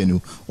the avenue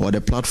or the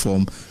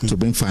platform to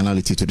bring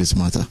finality to this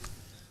matter.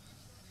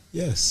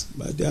 Yes,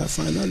 but their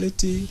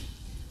finality,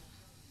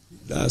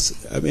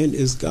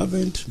 is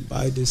governed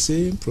by the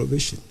same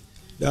provision.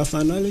 Their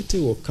finality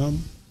will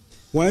come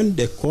when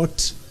the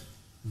court,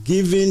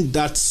 given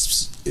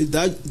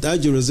that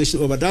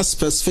jurisdiction over that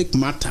specific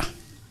matter,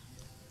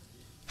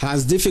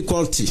 has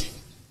difficulty,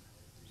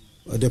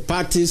 or the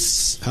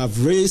parties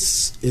have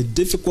raised a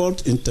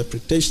difficult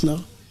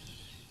interpretational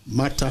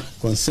matter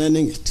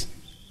concerning it.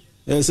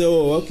 They say,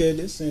 oh, okay,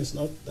 this thing is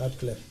not that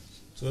clear.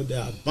 So they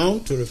are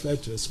bound to refer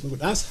to the Supreme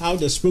Court. That's how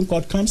the Supreme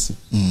Court comes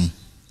in.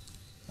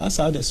 That's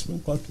how the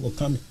Supreme Court will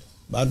come in.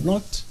 But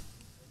not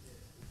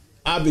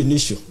ab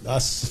initio.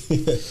 That's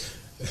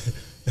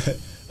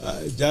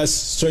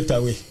just straight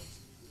away.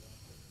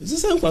 It's the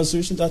same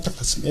constitution that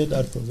has made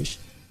that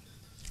provision.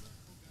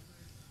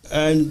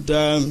 And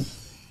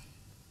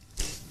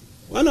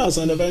when I was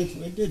on the bench,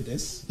 we did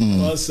this.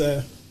 Because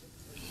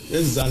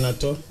this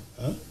Zanato,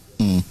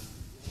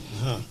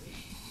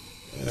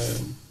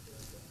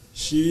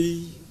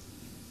 she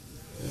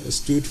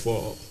stood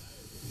for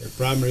the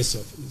primaries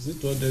of, is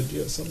it what they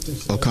do or something?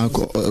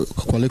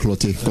 Kwale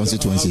Klote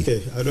constituency.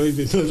 Okay, I don't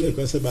even know the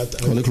concept, but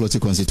Kwale Klote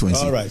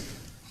constituency. All right.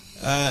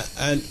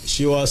 And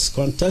she was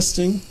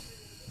contesting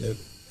the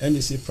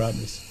NDC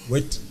primaries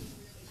with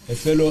a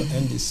fellow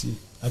NDC,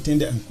 I think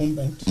the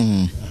incumbent.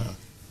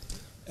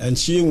 And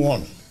she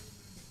won.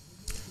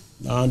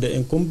 Now the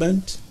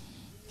incumbent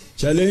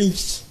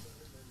challenged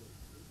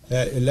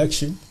her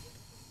election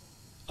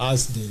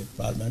as the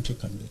parliamentary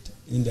candidate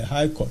in the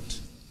High Court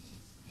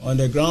on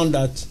the ground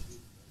that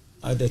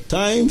at the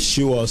time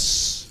she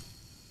was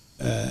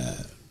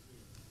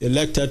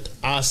elected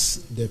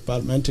as the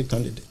parliamentary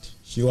candidate,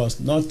 she was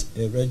not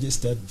a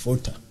registered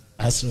voter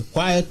as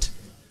required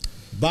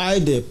by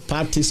the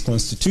party's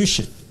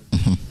constitution.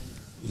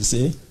 You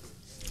see?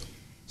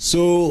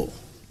 So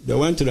they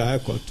went to the High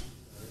Court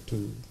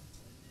to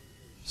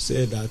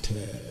say that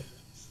her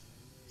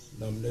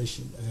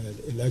nomination, her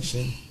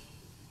election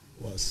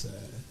was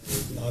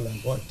null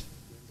and void,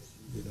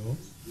 you know.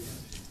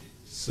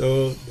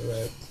 So they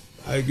were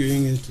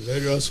arguing in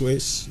various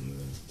ways.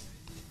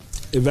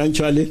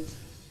 Eventually,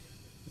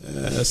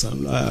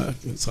 some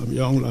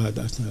young lawyer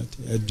that night,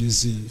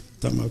 NDC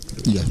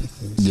Tamaklu.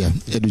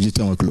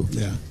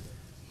 Yeah,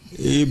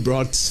 he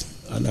brought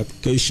an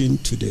application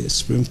to the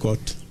Supreme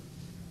Court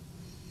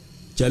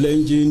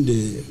challenging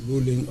the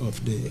ruling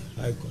of the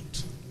High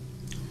Court,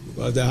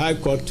 because the High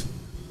Court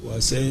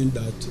was saying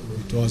that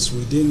it was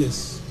within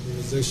its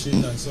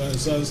jurisdiction and so on and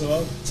so on and so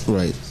on.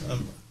 Right.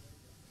 Some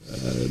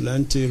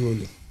lengthy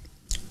ruling.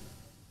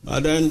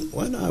 But then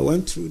when I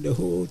went through the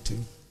whole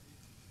thing,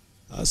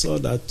 I saw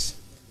that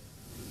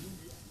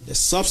the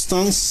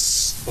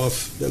substance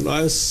of the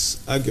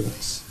lawyer's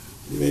arguments,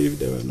 even if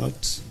they were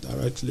not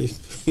directly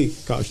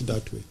couched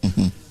that way,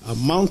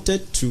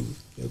 amounted to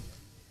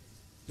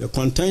the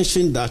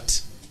contention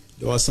that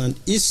there was an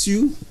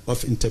issue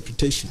of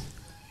interpretation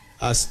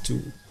as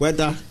to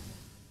whether,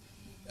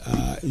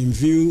 in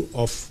view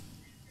of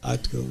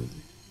Article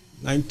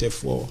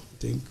 94, I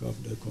think,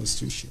 of the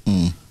Constitution,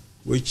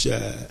 which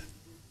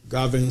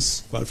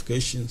governs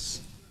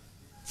qualifications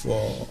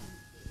for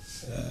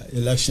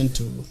election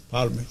to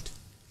Parliament,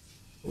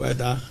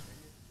 whether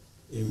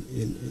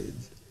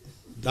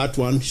that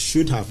one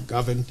should have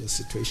governed the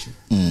situation.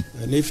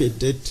 And if it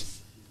did,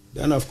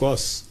 then of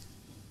course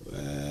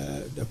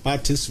the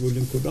party's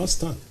ruling could not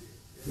stand.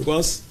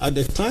 Because at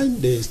the time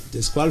they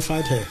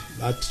disqualified her,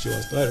 that she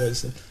was not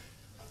registered,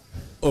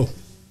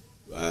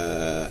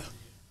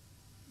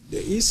 the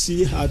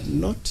EC had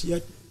not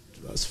yet,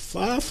 was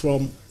far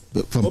from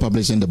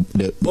publishing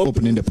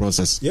opening the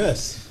process.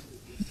 Yes.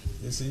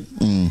 You see?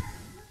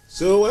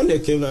 So when they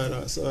came down,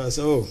 I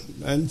said, oh,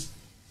 man,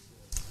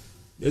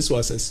 this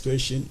was a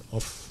situation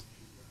of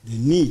the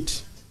need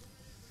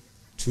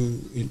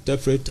to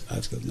interpret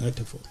Article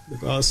 94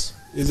 because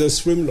it's a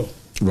supreme law.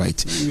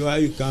 Right.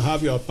 You can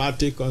have your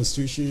party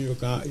constitution, you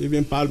can,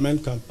 even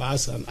Parliament can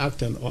pass an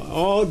act, and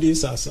all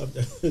these are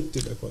subject to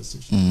the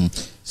Constitution.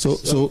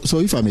 So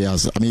if I may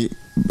ask, I mean,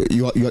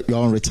 you're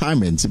on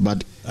retirement,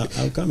 but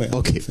I'll come here.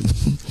 Okay.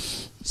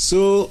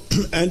 So,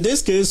 and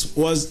this case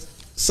was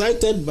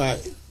cited by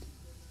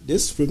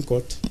this Supreme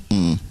Court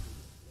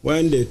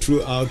when they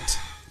threw out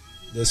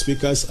the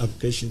Speaker's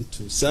application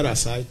to set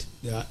aside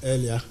their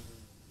earlier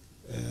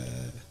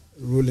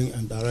ruling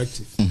and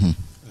directive.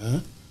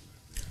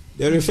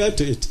 They referred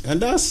to it,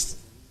 and that's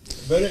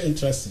very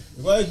interesting.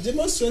 Well, it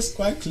demonstrates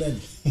quite clearly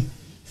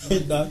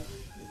that,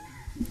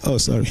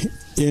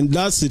 in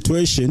that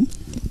situation,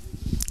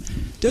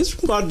 the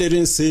Supreme Court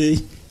didn't say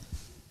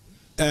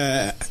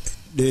the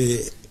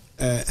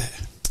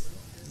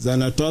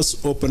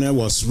Zanato's opponent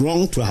was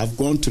wrong to have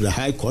gone to the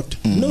High Court.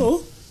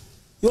 No,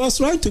 he was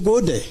right to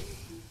go there.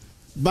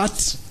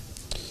 But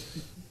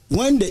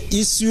when the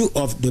issue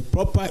of the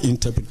proper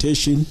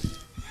interpretation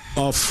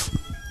of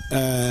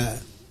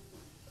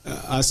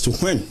as to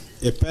when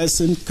a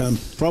person can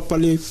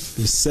properly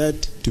be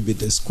said to be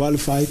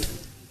disqualified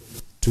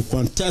to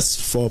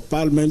contest for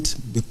parliament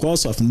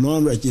because of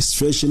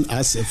non-registration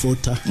as a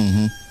voter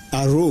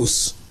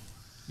arose.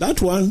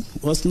 That one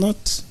was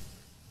not,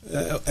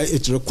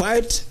 it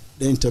required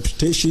the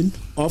interpretation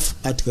of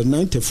Article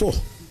 94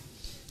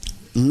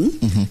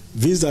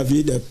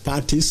 vis-a-vis the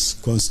party's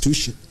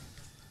constitution,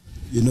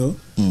 you know.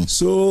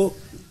 So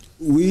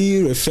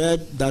we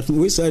referred that,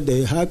 we said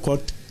the High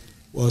Court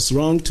was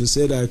wrong to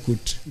say that I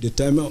could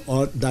determine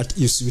all that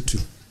issue too.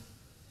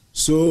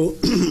 So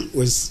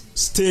we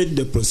stayed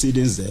the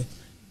proceedings there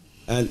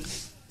and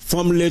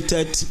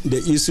formulated the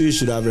issue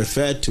should have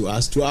referred to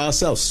us to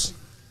ourselves,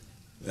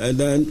 and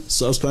then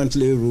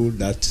subsequently ruled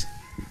that,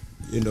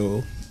 you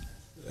know,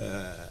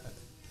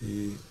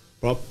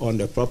 on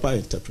the proper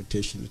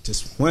interpretation, it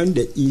is when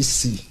the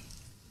EC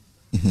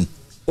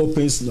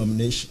opens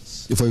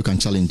nominations before you can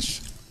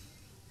challenge,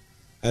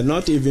 and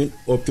not even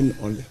open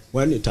only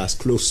when it has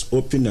closed,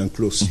 open and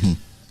closed,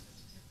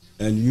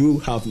 and you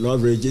have not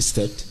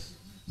registered,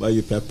 but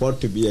you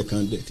purport to be a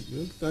candidate.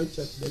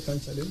 They can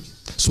challenge.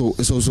 So,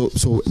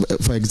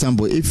 for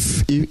example,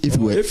 if you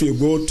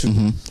go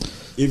to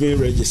even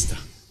register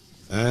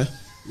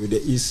with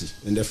the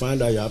EC and they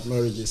find out you have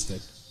not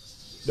registered,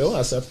 they won't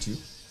accept you,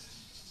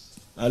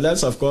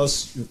 unless, of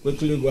course, you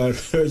quickly go and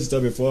register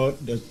before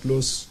the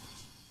close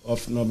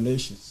of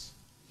nominations.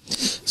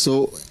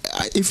 So,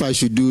 if I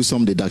should do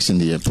some deduction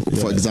here,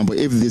 for example,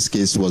 if this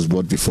case was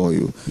brought before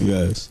you,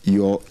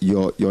 your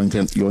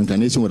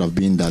inclination would have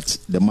been that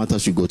the matter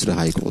should go to the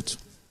High Court.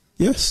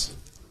 Yes,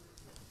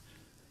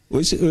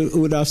 we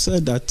would have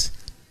said that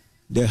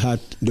they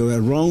were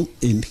wrong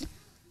in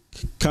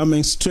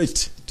coming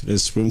straight to the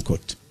Supreme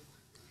Court,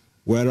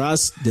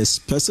 whereas the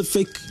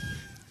specific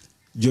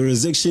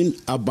jurisdiction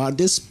about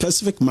this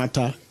specific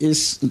matter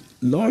is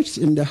lodged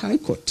in the High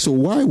Court. So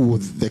why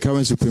would the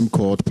current Supreme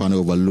Court panel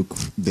overlook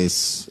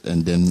this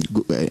and then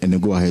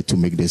go ahead to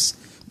make this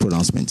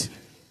pronouncement?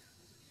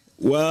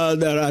 Well,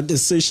 there are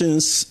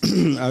decisions,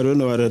 I don't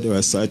know whether they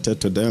were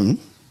cited to them.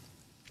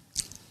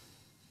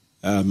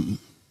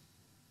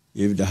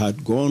 If they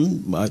had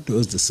gone by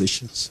those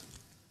decisions,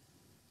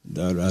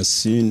 there are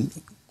seen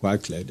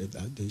quite clearly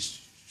that they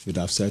should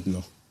have said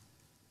no.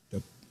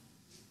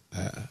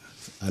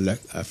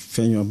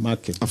 Afenyo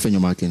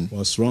Markin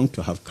was wrong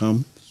to have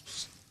come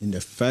in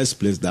the first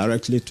place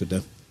directly to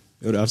them.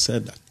 They would have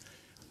said that.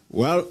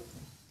 Well,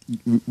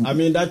 I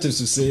mean, that is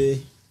to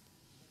say,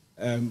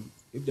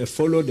 if they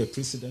follow the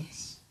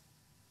precedents,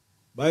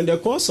 but in the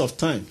course of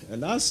time,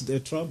 and that's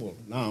the trouble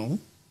now,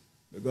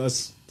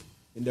 because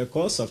in the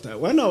course of time,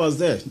 when I was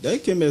there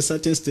came a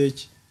certain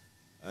stage,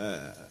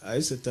 I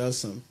used to tell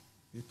some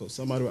people,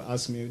 somebody would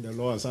ask me the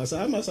law, and so I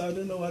said, I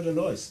don't know what the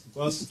law is,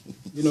 because,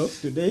 you know,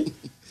 today,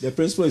 the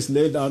principle is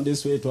laid down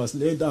this way. It was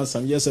laid down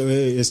some years ago.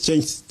 It's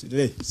changed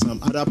today. Some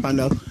other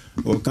panel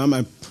will come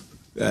and,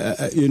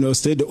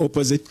 state the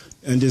opposite,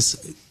 and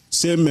this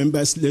same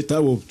members later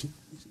will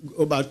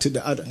go back to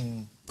the other.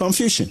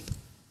 Confusion.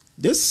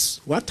 This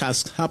is what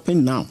has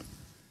happened now.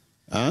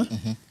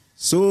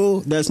 So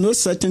there's no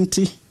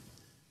certainty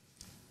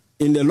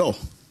in the law.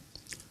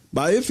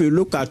 But if you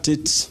look at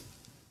it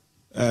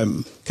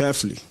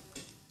carefully,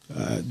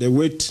 the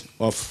weight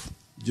of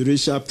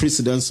judicial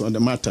precedence on the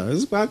matter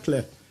is quite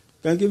clear.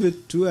 I can give you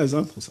two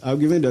examples. I'll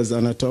give you the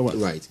Zanator one.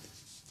 Right.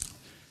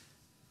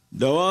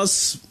 There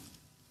was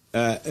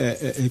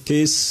a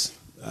case,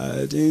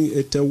 I think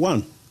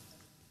 81.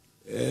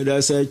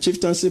 There's a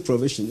chieftaincy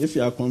provision. If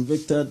you are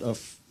convicted of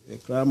a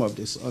crime of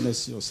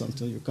dishonesty or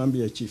something, you can't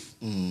be a chief.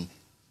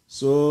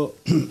 So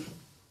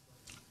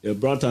they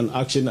brought an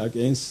action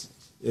against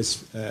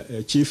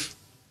a chief.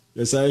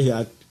 They said he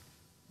had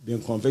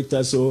been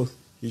convicted, so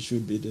he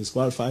should be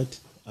disqualified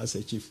as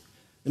a chief.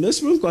 And the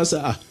Supreme Court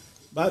said,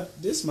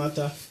 but this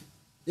matter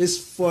is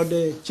for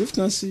the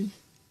chieftaincy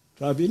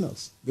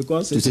tribunals,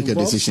 because to take a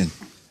decision.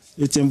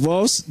 It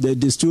involves the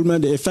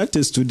distillment. The effect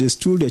is to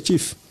distill the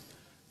chief.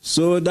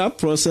 So that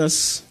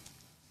process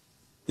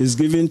is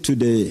given to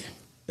the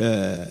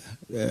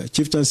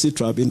chieftaincy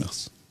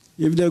tribunals.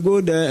 If they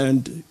go there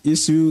and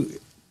issue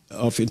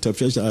of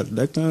interpretation,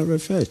 they can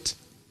refer it,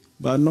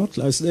 but not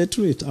like they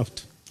threw it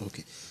out.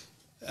 Okay.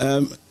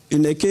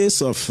 In the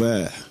case of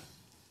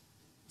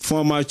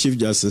former Chief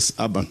Justice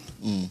Aban,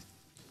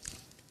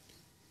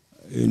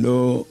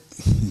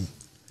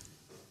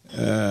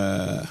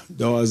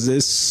 there was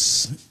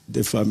this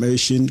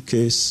defamation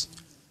case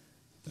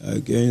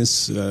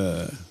against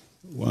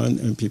one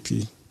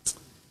NPP.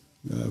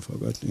 I've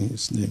forgotten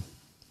his name.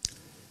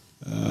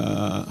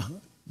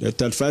 The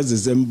 31st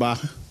December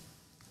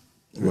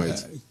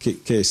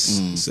case,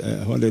 it's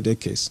a holiday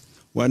case.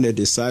 When they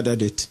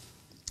decided it,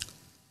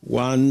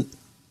 one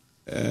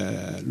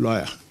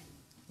lawyer,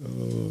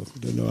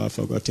 don't know, I've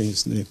forgotten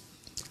his name,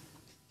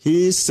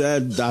 he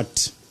said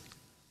that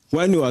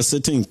when he was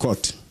sitting in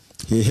court,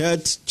 he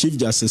heard Chief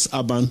Justice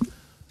Aban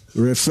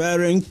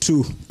referring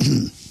to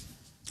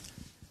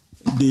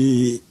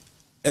the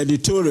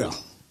editorial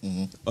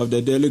of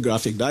the Daily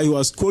Graphic that he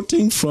was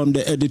quoting from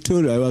the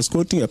editorial. He was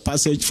quoting a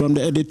passage from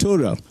the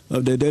editorial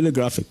of the Daily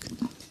Graphic.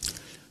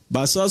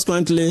 But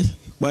subsequently,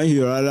 when he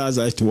realized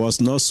that it was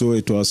not so,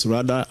 it was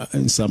rather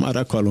in some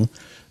other column,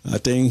 I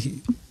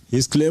think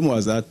his claim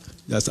was that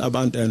just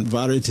abandoned and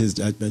varied his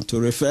judgment to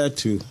refer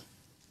to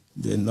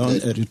the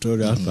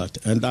non-editorial part,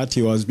 and that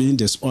he was being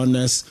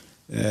dishonest,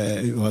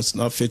 he was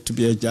not fit to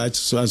be a judge,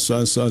 so and so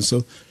and so and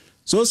so.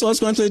 So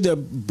subsequently, they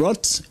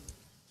brought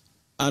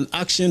an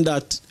action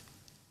that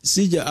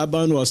C.J.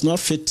 Aban was not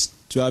fit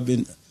to have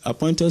been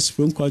appointed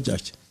Supreme Court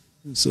judge.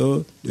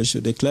 So they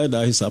should declare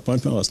that his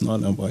appointment was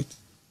null and void.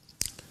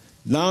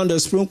 Now the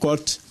Supreme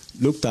Court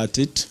looked at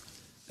it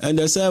and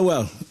they said,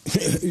 well,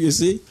 you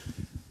see,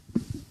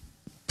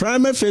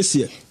 prima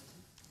facie,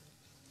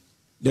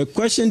 the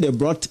question they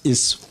brought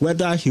is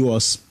whether he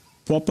was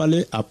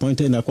properly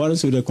appointed in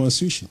accordance with the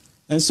Constitution.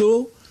 And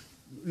so,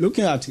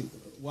 looking at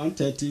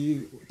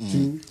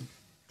 132,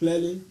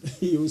 clearly,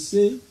 you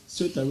say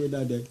straight away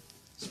that the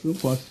Supreme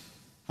Court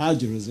had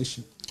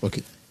jurisdiction.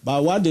 Okay.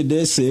 But what did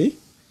they say?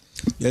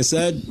 They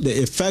said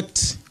the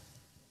effect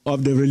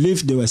of the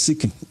relief they were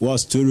seeking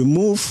was to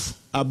remove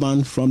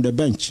Aban from the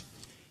bench.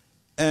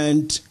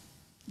 And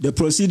the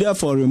procedure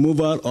for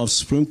removal of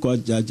Supreme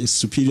Court judges,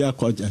 Superior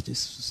Court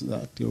judges,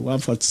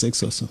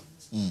 146 or so.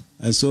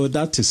 And so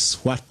that is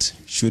what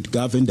should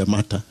govern the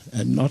matter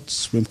and not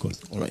Supreme Court.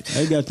 All right.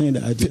 I get the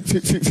idea.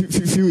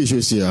 Few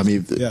issues here. I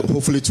mean,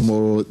 hopefully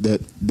tomorrow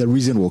the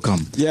reason will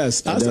come.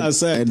 Yes, as I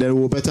said. And then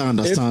we'll better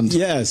understand.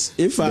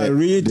 If I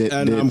read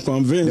I'm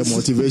convinced. The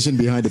motivation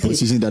behind the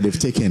position that they've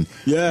taken.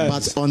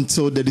 Yes. But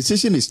until the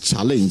decision is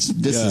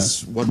challenged, this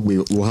is what we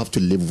will have to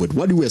live with.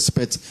 What do you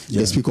expect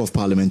the Speaker of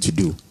Parliament to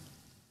do?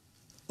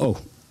 Oh,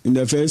 in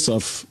the face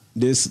of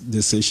this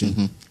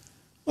decision,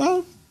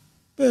 well,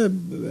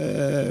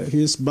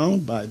 he's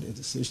bound by the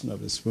decision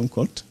of the Supreme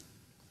Court.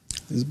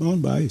 He's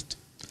bound by it.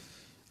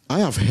 I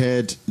have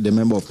heard the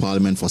Member of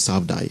Parliament for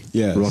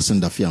Sabdai, Rosen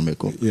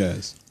Dafiameko.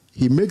 Yes.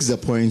 He makes the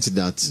point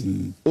that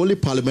only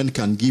Parliament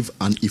can give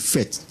an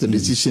effect to the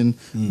decision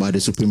by the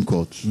Supreme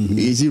Court.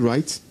 Is he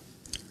right?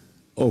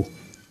 Oh,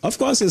 of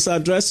course it's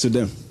addressed to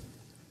them.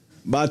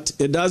 But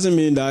it doesn't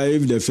mean that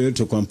if they fail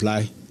to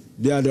comply,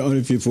 they are the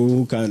only people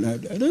who can.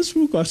 That's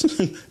true.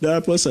 There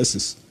are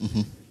processes.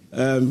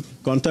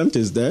 Contempt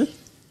is there,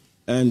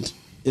 and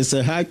it's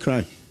a high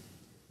crime.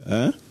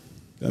 Can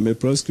be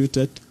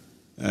prosecuted,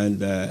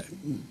 and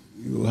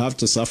you have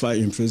to suffer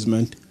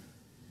imprisonment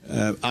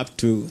up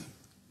to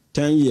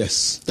 10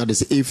 years. That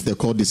is if the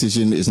court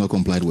decision is not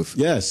complied with?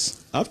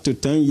 Yes, up to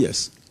 10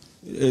 years.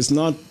 It's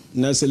not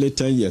necessarily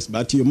 10 years,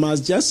 but you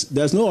must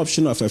there's no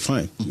option of a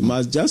fine. You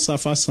must just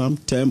suffer some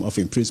term of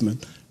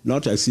imprisonment,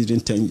 not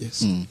exceeding 10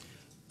 years.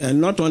 And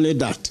not only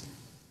that,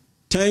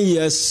 10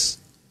 years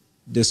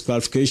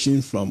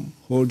disqualification from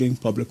holding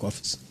public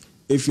office.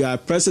 If you are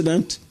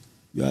president,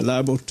 you are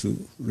liable to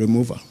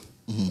removal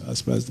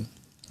as president.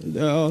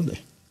 They're all there.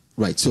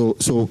 Right. So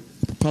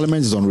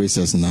Parliament is on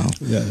recess now.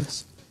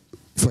 Yes.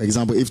 For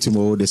example, if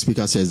tomorrow the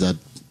Speaker says that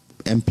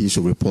MP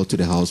should report to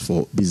the House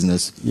for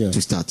business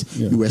to start,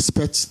 you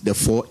expect the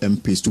 4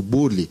 MPs to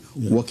boldly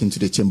walk into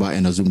the chamber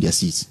and assume their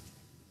seats?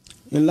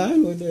 In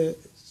line with the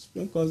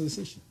Supreme Court's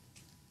decision.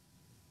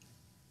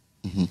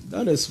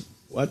 That is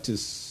what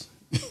is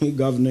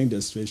governing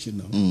the situation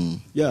now.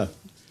 Yeah.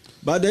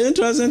 But the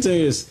interesting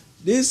thing is,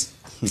 this,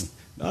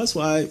 that's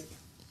why,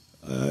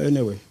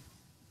 anyway,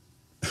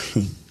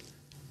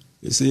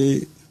 you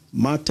see,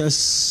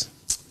 matters,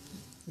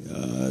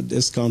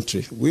 this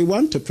country, we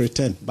want to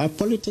pretend, but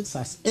politics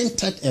has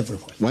entered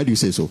everywhere. Why do you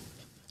say so?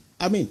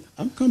 I mean,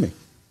 I'm coming.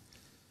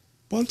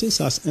 Politics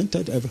has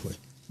entered everywhere.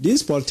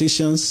 These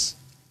politicians,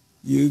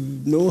 you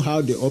know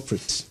how they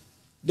operate.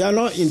 They are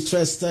not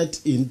interested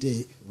in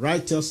the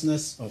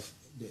righteousness of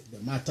the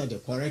matter, the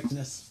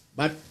correctness,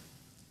 but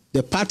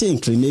the party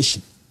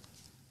inclination.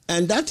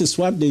 And that is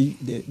what they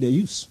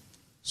use.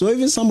 So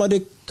even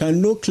somebody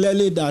can know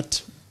clearly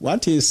that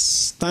what he's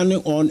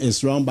standing on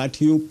is wrong, but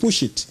he'll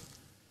push it.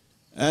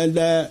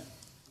 And,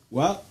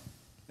 well,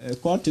 a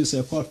court is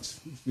a court.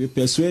 If you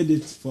persuade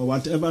it for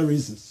whatever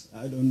reasons,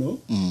 I don't know,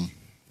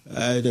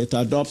 it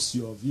adopts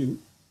your view.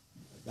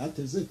 That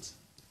is it.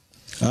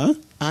 Huh?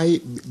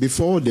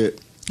 Before the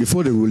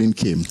ruling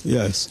came,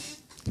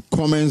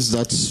 comments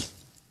that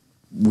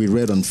we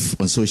read on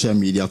social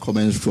media,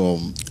 comments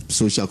from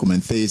social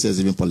commentators,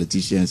 even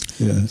politicians,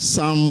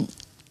 some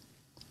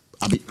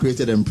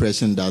created the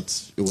impression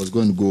that it was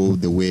going to go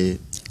the way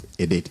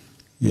it did.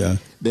 Yeah.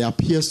 There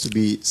appears to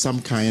be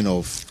some kind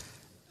of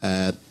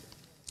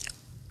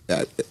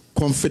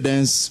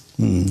confidence.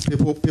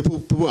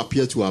 People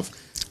appear to have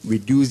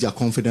reduced their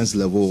confidence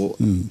level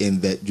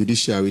in the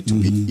judiciary to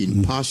be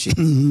impartial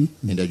in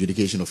the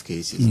adjudication of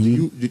cases.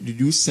 Did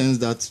you sense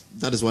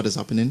that is what is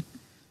happening?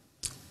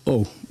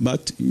 Oh,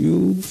 but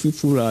you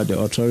people are the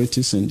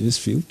authorities in this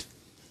field.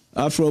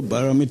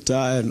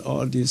 Afrobarometer and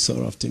all these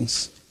sort of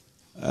things.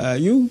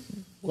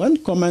 When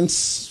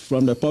comments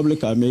from the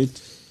public are made,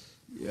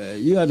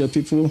 You are the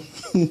people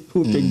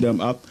who pick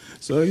them up,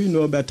 so you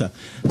know better.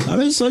 I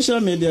mean, social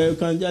media, you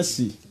can just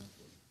see.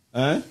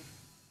 I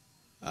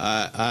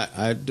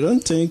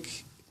don't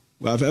think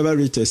we have ever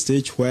reached a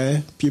stage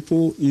where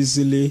people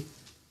easily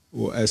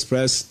will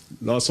express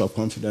loss of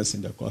confidence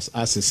in the cause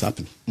as is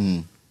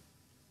happening.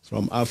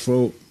 From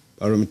Afro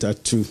Barometer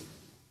to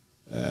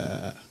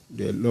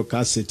the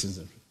local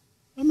citizens.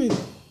 I mean,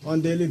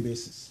 on daily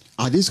basis.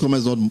 Are these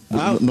comments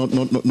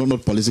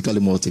not politically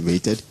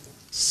motivated?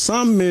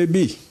 Some may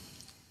be,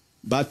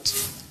 but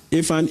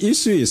if an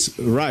issue is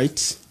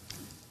right,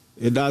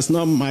 it does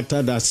not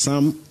matter that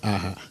some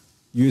are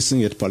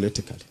using it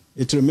politically.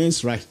 It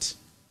remains right.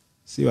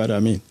 See what I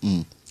mean?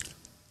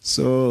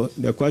 So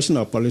the question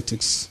of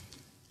politics,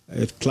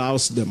 it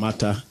clouds the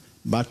matter.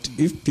 But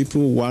if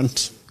people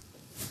want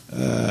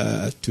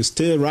to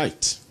stay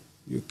right,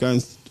 you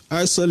can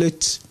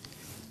isolate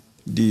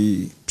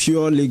the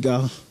pure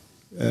legal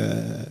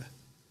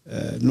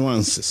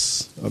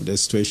nuances of the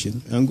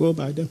situation and go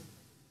by them.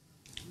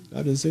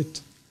 That is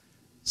it.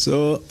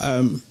 So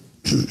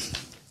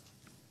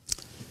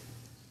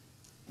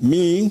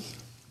me,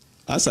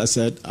 as I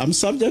said, I'm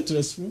subject to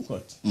the Supreme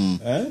Court.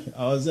 I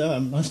was there,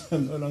 I'm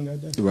no longer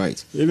there.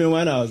 Right. Even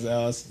when I was there,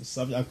 I was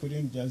subject, I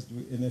couldn't just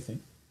do anything.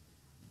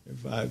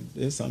 If I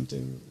did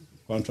something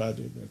contrary, I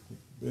could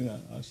bring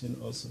an action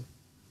also.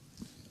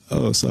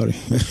 Oh, sorry.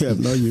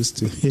 I'm not used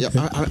to it.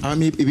 Yeah, I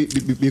mean,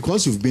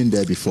 because you've been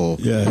there before,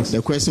 yes.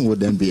 The question would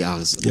then be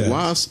asked,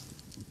 yes.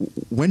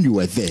 When you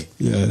were there,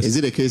 yes. Is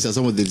it a case that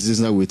some of the decisions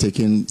that were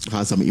taken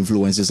had some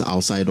influences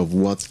outside of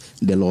what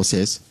the law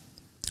says?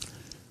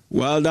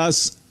 Well,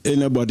 that's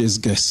anybody's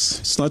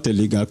guess. It's not a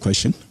legal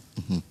question.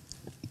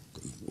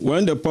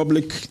 When the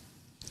public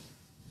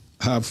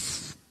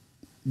have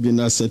been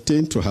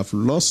ascertained to have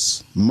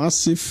lost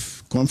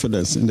massive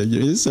confidence in the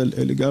jury, it's a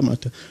legal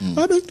matter.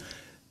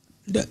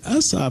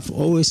 As I've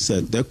always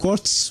said, the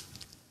courts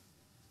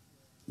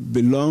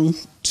belong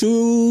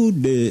to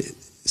the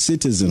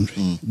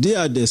citizenry. They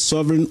are the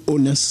sovereign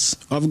owners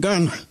of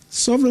Ghana.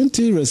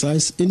 Sovereignty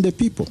resides in the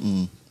people.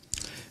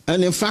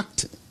 And in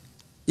fact,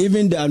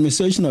 even the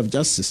administration of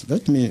justice,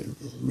 let me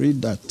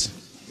read that.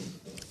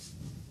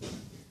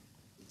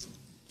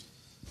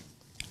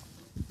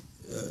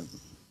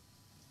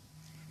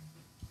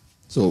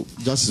 So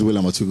Justice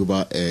William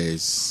Atuguba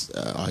is,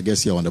 I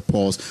guess, here on the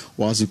pause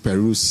whilst you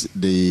peruse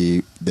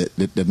the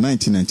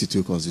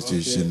 1992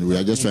 Constitution. Okay. We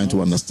are just trying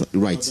to understand.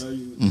 Right.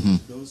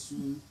 Those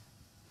who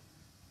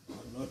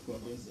are not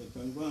convinced, they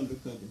can go and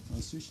look at the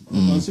Constitution. The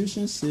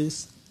Constitution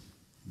says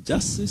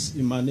justice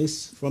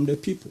emanates from the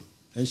people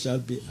and shall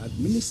be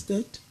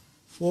administered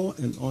for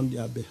and on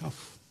their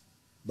behalf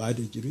by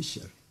the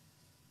judiciary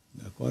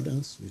in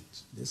accordance with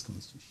this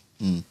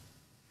Constitution.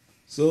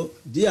 So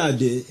they are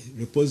the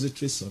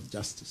repositories of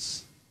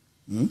justice.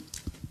 The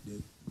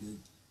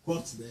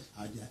courts there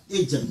are their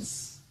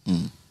agents.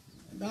 And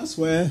that's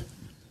where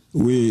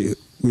we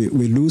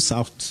lose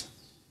out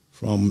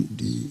from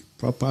the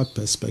proper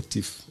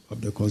perspective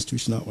of the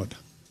constitutional order.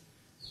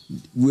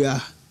 We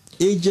are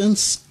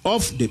agents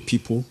of the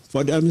people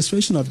for the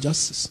administration of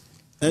justice.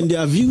 And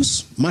their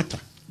views matter.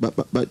 But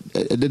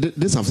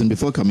this happened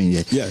before coming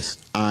here. Yes.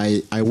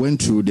 I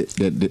went through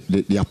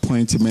the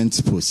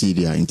appointment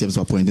procedure in terms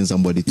of appointing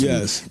somebody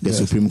to the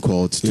Supreme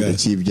Court, to the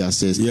Chief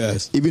Justice.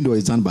 Yes. Even though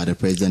it's done by the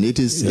President, he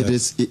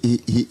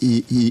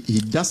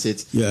does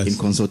it in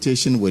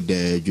consultation with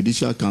the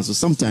Judicial Council,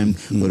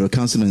 sometimes with the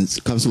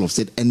Council of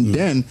State, and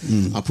then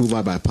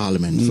approval by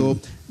Parliament. So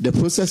the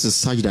process is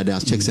such that there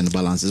are checks and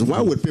balances. Why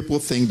would people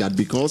think that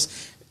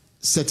because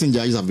certain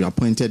judges have been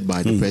appointed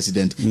by the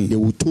President, they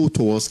will toe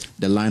towards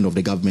the line of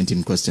the government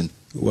in question?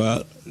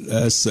 Well,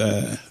 let's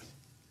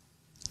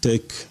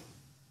take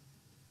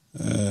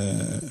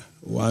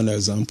one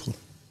example.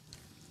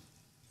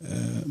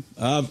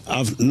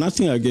 I've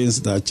nothing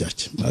against that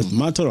judge, but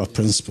matter of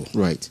principle.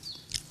 Right.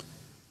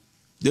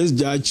 This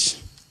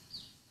judge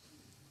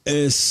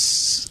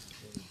is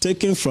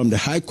taken from the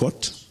High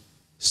Court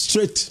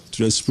straight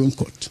to the Supreme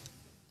Court.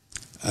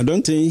 I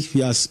don't think he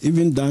has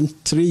even done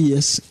 3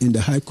 years in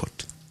the High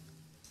Court.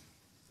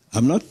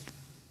 I'm not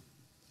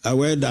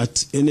aware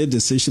that any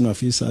decision of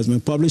his has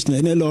been published in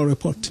any law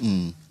report.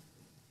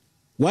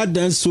 What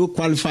then so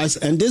qualifies?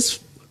 And this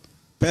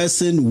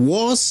person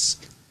was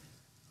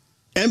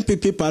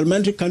NPP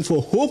parliamentary candidate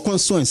for whole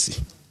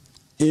constituency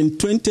in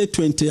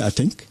 2020, I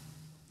think.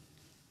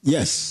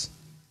 Yes.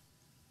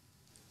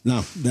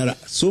 Now, there are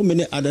so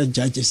many other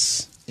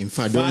judges. In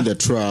fact, during the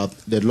trial,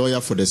 the lawyer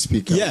for the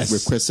Speaker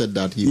requested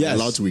that he be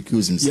allowed to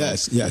recuse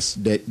himself. Yes.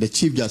 The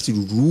Chief Justice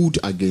ruled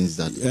against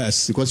that.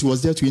 Yes. Because he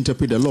was there to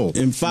interpret the law,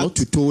 in fact, not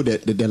to toe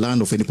the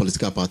line of any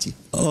political party.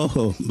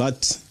 Oh,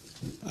 but,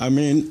 I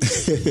mean,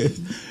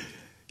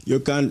 you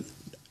can,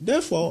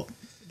 therefore,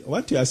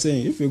 what you are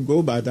saying, if you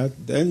go by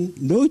that, then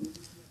no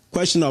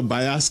question of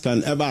bias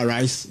can ever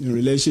arise in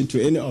relation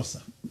to any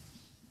officer.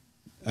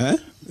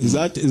 Is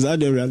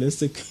that a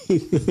realistic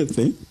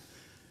thing?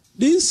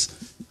 These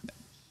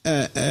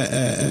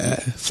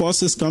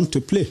forces come to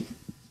play.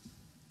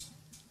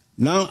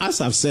 Now,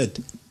 as I've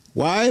said,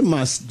 Why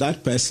must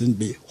that person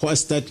be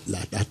hoisted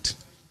like that?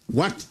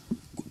 What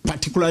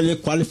particularly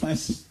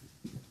qualifies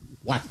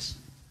what?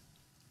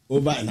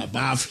 Over and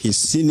above his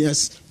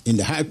seniors in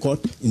the High Court,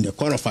 in the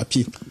Court of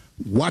Appeal.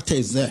 What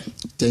is there?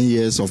 10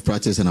 years of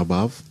practice and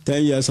above?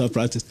 10 years of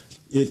practice.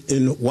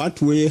 In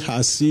what way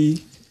has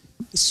he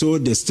so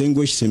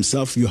distinguished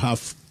himself? You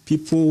have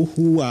people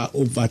who are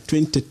over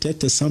 20,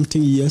 30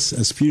 something years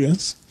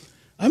experience.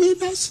 I mean,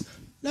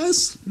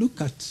 let's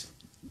look at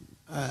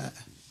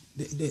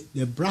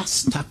the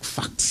brass tack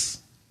facts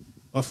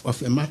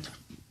of a matter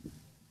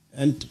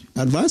and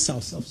advance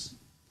ourselves.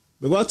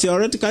 Because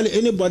theoretically,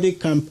 anybody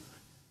can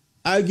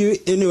argue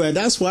anywhere.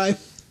 That's why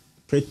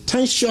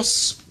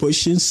pretentious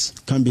positions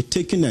can be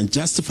taken and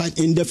justified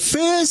in the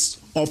face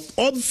of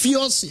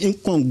obvious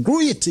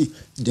incongruity,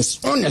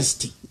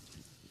 dishonesty.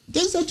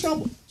 There's the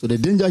trouble. So the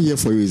danger here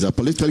for you is that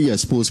politically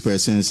exposed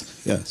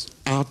persons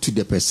add to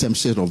the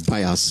perception of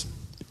bias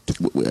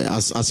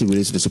as it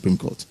relates to the Supreme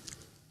Court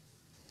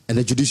and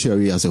the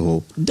judiciary as a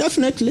whole.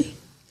 Definitely.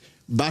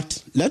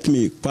 But let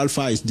me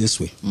qualify it this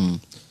way.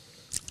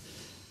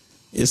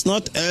 It's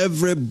not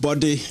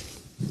everybody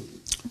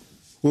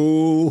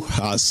who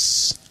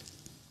has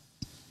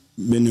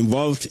been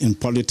involved in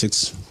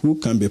politics who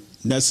can be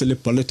necessarily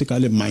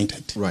politically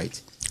minded.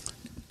 Right.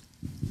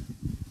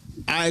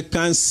 I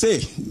can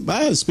say,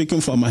 by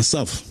speaking for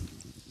myself,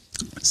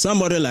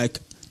 somebody like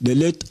the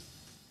late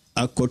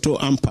Akoto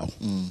Ampao,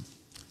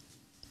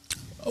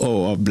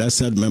 of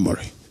blessed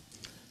memory,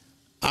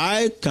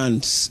 I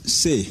can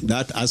say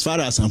that as far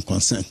as I'm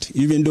concerned,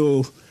 even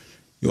though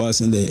he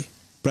was in the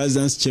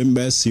President's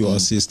chambers, he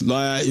was his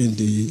lawyer in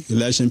the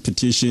election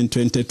petition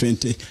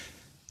 2020,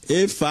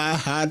 if I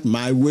had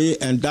my way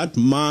and that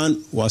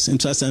man was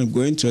interested in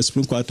going to the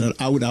Supreme Court,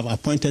 I would have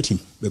appointed him.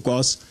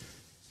 Because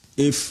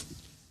if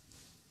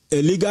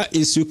a legal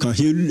issue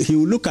he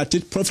will look at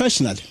it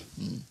professionally.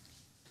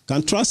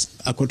 Can trust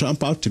Akoto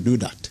Ampao to do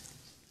that.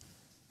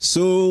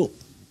 So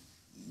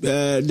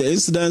the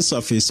incidence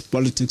of his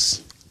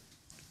politics,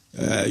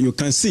 you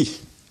can see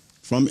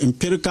from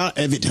empirical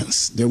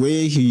evidence, the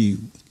way he...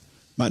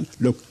 But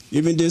look,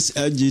 even this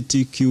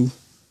LGBTQ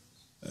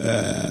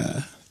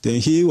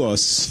thing, he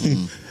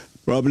was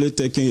probably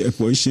taking a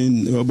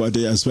position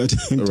nobody expected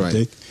him to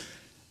take.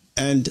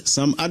 And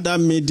some other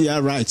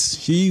media rights,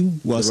 he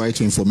was... The right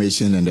to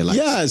information and the like.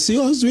 Yes, he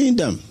was doing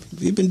them,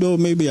 even though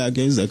maybe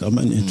against the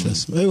government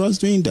interest. But he was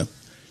doing them.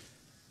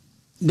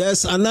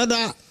 There's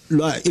another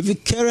law. If he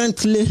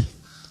currently...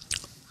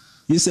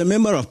 He's a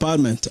member of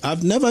parliament.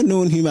 I've never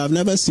known him, I've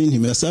never seen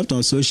him, except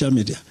on social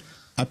media.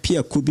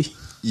 Apia Kubi.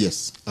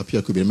 Yes,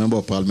 Apia Kubi, a member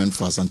of parliament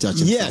for Asante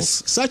himself.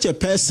 Yes, such a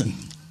person.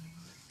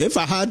 If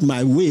I had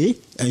my way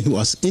and he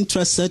was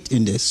interested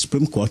in the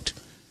Supreme Court,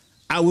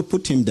 I would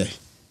put him there.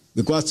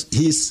 Because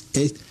he's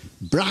a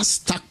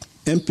brass-tack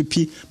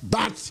MPP,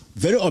 but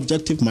very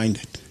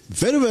objective-minded.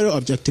 Very, very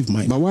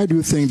objective-minded. But why do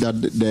you think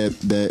that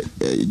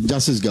the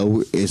Justice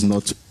Gawu is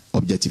not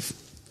objective?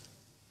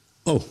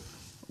 Oh,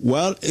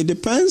 well, it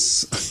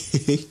depends.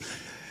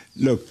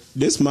 Look,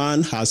 this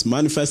man has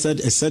manifested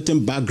a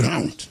certain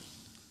background.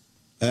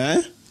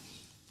 If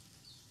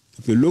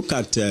you look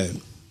at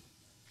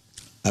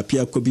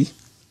Apia Kubi,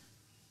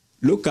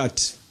 look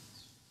at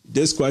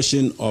this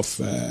question of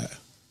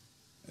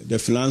the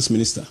finance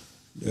minister,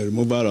 the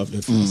removal of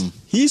the finance.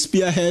 He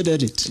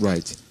spearheaded it.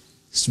 Right.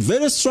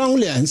 Very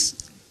strongly and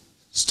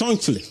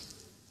staunchly.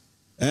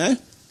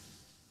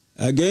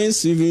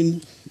 Against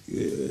even,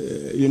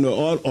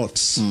 all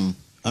odds.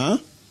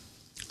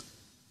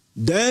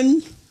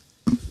 Then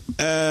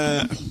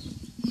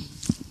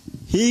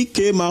he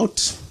came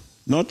out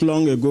not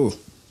long ago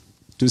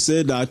to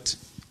say that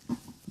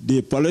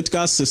the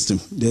political system,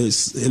 the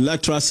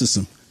electoral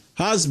system,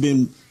 has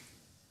been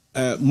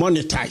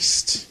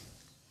monetized.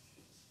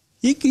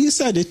 He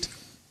said it,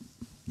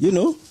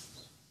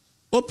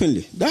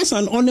 openly. That's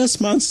an honest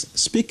man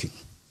speaking.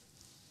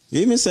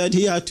 He even said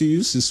he had to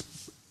use his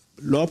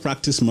law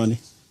practice money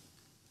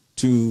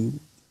to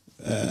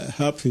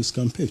help his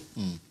campaign.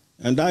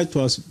 And that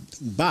was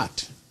bad,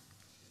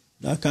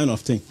 that kind of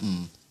thing.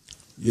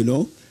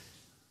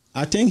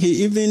 I think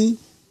he even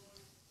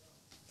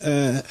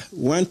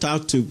went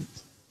out to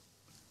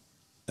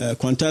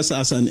contest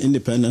as an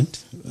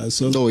independent. He's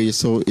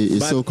so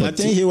I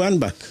think he went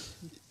back.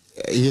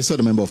 He's still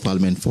a member of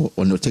parliament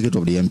on the ticket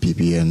of the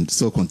NPP and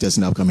still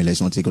contesting the upcoming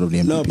election on the ticket of the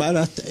NPP. No, but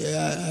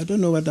I don't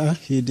know whether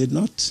he did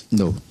not.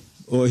 No.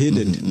 Or he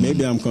did.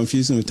 Maybe I'm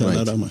confusing with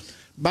another man.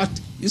 But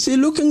you see,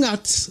 looking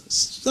at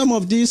some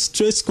of these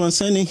traits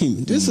concerning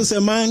him, this is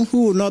a man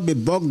who will not be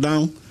bogged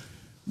down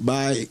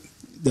by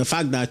the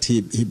fact that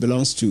he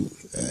belongs to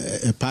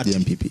a party. The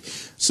NPP.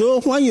 So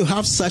when you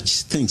have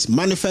such things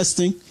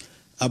manifesting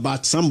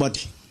about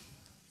somebody,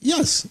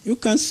 yes, you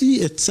can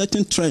see a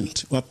certain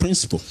trend or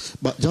principle.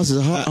 But Justice,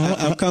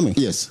 I'm coming.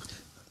 Yes.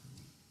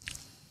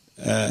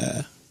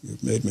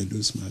 You've made me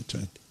lose my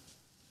trend.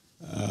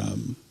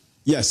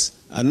 Yes,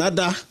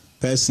 another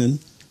person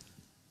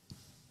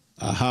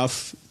I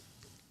have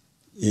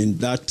in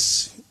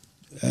that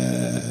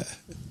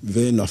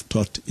vein of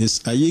thought is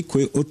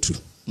Ayikwe Otu.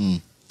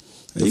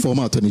 The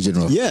former Attorney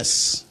General.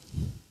 Yes.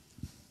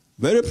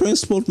 Very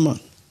principled man.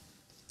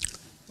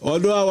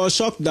 Although I was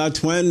shocked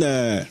that when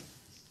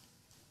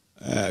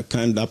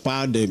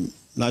Kandapa, the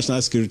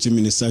National Security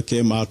Minister,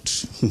 came out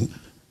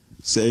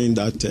saying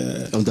that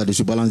they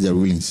should balance their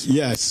rulings.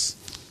 Yes.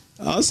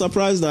 I was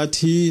surprised that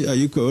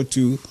Ayikwe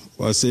Otu,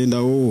 was saying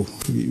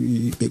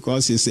that,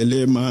 because he's a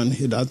layman,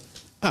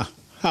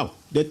 how?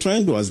 The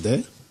trend was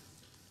there,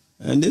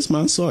 and this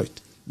man saw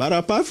it. But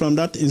apart from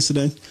that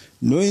incident,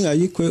 knowing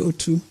Ayikwe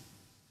Otu,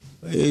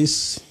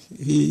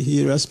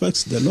 he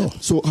respects the law.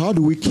 So how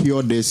do we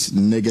cure this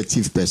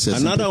negative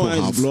perception? Another one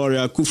is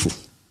Gloria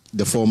Kufu.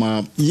 The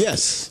former...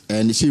 Yes.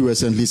 And she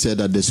recently said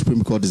that the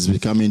Supreme Court is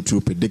becoming too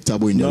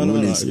predictable in their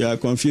rulings. No, you are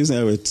confusing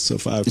her with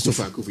Sofa Kufu.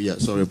 Sofa Kufu, yeah,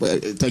 sorry.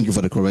 But, thank you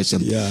for the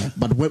correction. Yeah.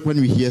 But when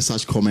we hear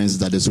such comments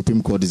that the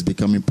Supreme Court is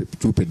becoming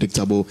too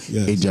predictable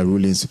in their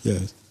rulings,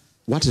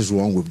 what is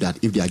wrong with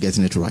that if they are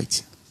getting it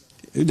right?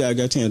 If they are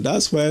getting it,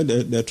 that's where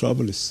the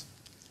trouble is.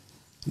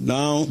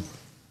 Now,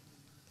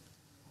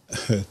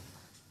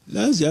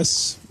 let's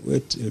just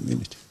wait a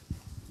minute.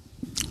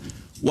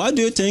 What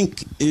do you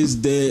think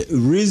is the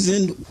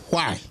reason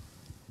why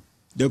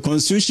the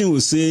Constitution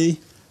will say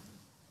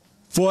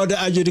for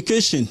the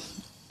adjudication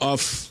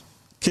of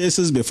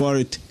cases before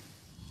it,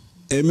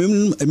 a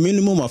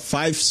minimum of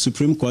 5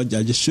 Supreme Court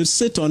judges should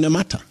sit on the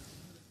matter?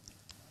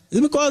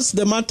 It's because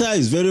the matter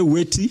is very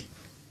weighty,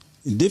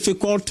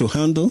 difficult to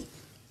handle,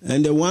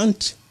 and they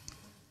want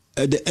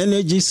the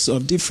energies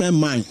of different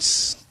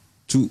minds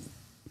to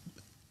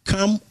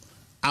come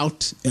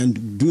out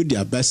and do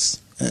their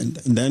best, and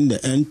then the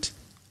end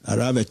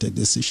arrive at a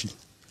decision.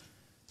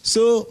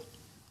 So,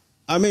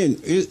 I mean,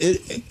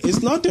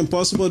 it's not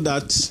impossible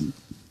that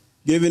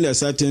given a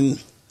certain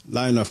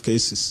line of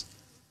cases,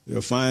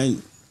 you'll find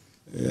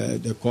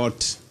the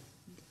court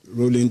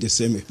ruling the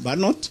same way, but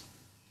not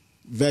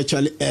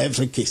virtually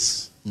every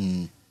case,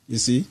 you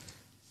see,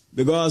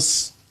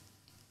 because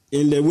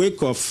in the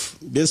wake of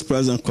this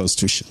present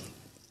constitution,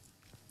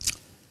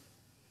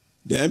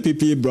 the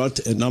NPP brought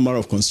a number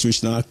of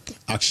constitutional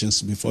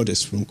actions before the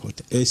Supreme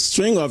Court. A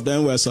string of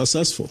them were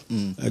successful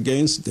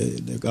against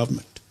the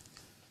government.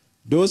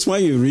 Those,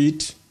 when you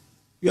read,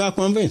 you are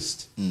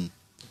convinced.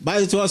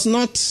 But it was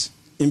not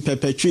in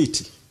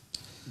perpetuity,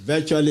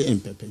 virtually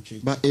in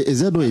perpetuity. But is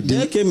that no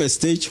there came a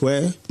stage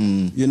where,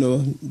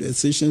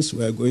 decisions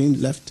were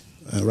going left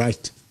and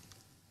right,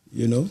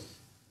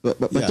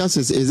 But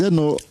Justice, is there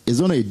not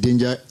a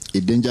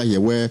danger here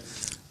where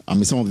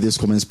some of these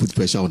comments put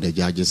pressure on the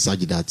judges such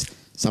that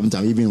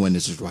sometimes, even when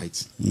it's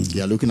right,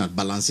 they are looking at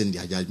balancing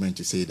their judgment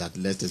to say that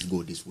let's just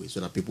go this way so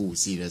that people will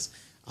see this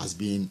as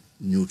being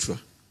neutral.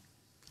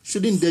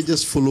 Shouldn't they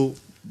just follow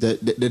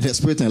the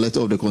spirit and letter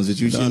of the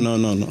Constitution? No.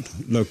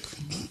 Look,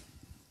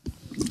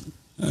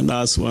 and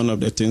that's one of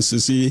the things. You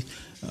see,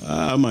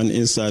 I'm an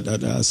insider.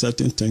 There are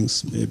certain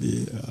things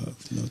maybe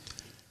not.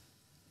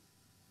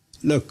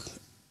 Look,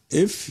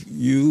 if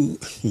you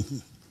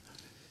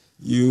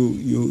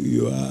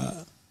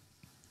are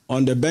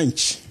on the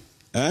bench,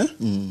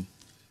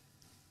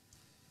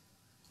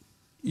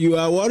 you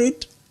are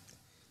worried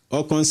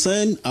or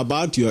concerned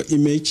about your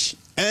image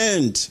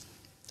and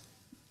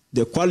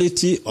the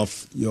quality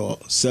of your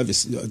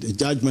service, the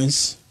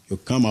judgments you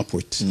come up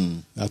with.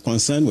 You are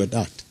concerned with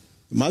that.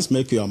 You must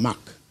make your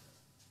mark.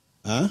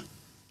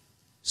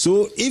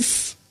 So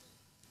if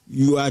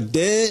you are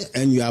there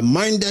and you are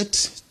minded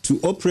to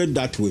operate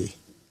that way,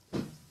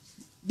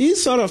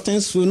 these sort of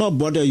things will not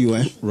bother you.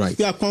 Right.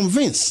 You are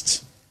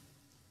convinced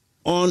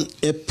on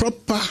a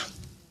proper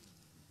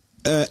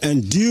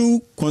and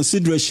due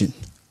consideration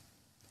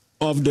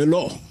of the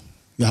law.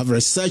 You have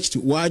researched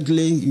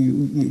widely.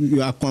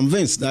 You are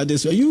convinced that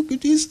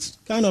these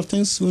kind of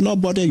things will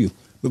not bother you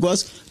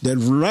because the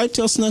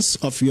righteousness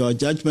of your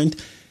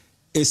judgment,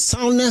 a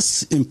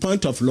soundness in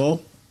point of law,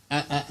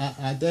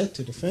 are there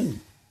to defend you.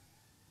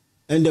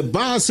 And the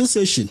Bar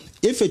Association,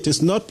 if it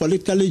is not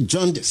politically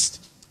jaundiced,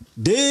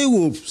 they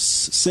will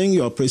sing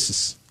your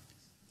praises.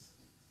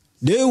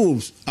 They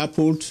will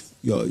uphold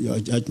your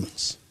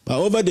judgments. But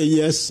over the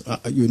years,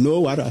 you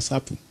know what has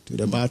happened to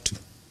the bar too.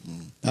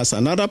 That's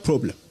another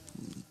problem.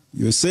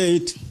 You say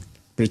it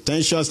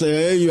pretentiously,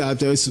 hey, you have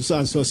to so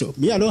and so.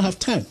 Me, I don't have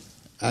time.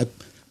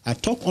 I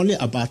talk only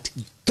about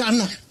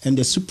Ghana and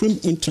the supreme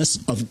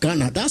interest of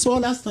Ghana. That's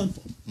all I stand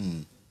for.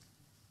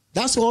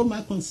 That's all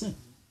my concern.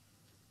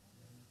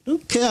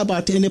 Don't care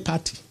about any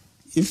party.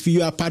 If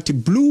you are party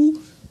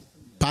blue,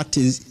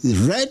 party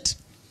red,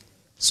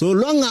 so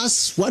long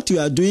as what you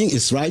are doing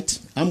is right,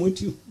 I'm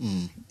with you.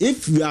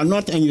 If you are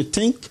not and you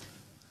think,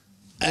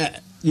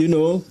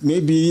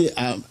 maybe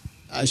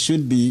I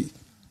should be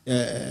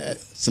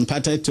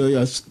sympathetic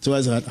towards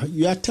that,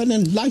 you are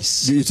telling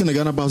lies. Do you think the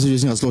Ghana Bar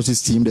Association has lost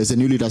its team? There's a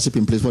new leadership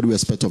in place. What do you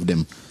expect of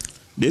them?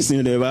 This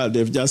new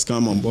they've just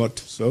come on board.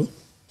 So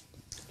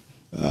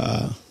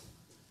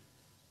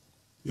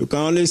you can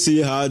only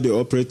see how they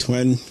operate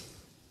when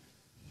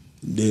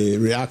they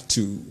react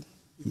to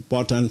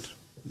important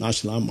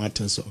national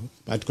matters, or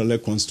particularly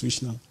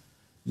constitutional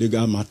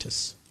legal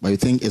matters. But you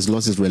think it's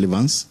lost its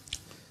relevance?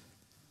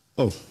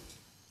 Oh,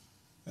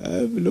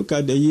 look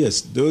at the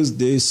years. Those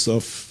days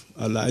of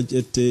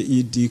Alajete,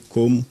 E.D.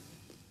 Com,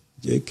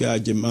 J.K.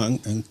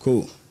 Ajimang, and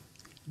co.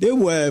 They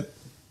were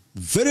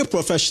very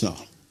professional.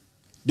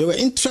 They were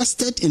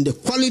interested in the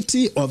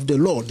quality of the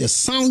law, the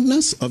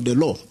soundness of the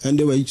law, and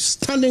they were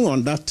standing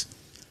on that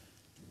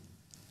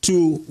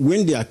to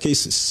win their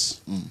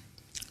cases.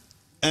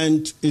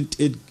 And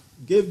it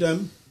gave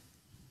them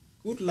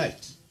good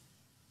light.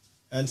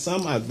 And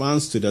some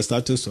advanced to the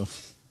status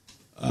of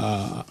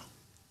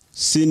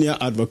senior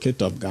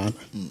advocate of Ghana.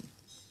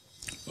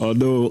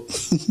 Although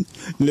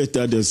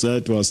later they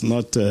said it was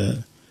not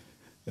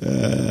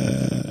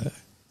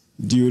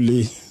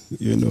duly,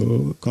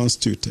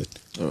 constituted.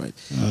 All right.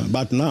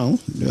 But now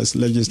there's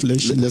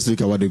legislation. Let's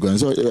look at what they're going.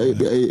 So,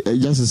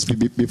 just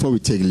before we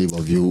take leave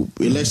of you,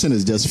 election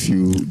is just a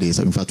few days,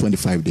 in fact,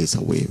 25 days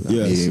away.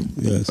 Yes.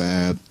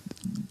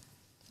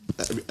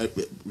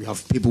 We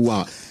have people who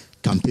are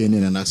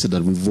campaigning and asking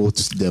that we vote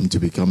them to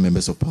become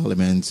members of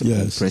parliament,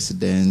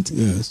 president.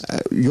 Yes.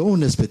 Your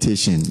own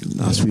expectation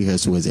as we head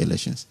towards the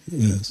elections?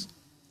 Yes.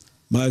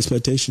 My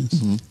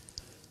expectations?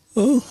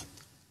 Oh,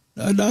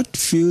 that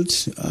field,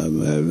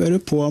 I'm a very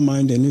poor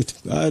mind in it.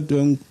 I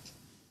don't.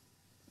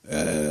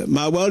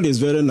 My world is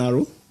very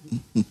narrow.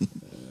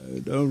 I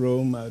don't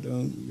roam.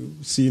 You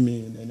see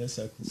me in any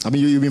circle. I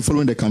mean, you've been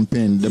following the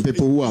campaign. The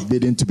people who are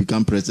bidding to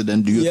become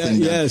president, do you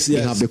think that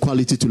they have the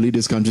quality to lead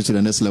this country to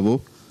the next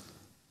level?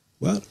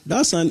 Well,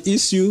 that's an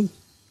issue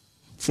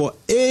for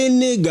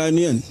any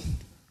Ghanaian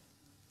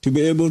to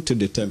be able to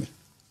determine.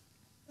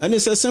 And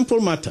it's a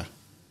simple matter.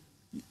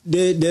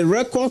 The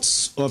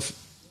records of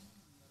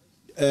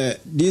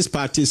these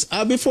parties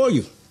are before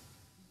you.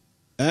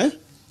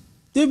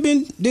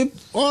 They've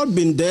all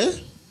been there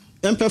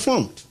and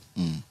performed.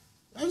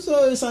 And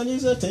so it's an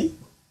easy thing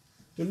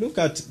to look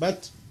at.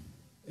 But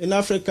in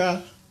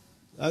Africa,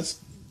 that's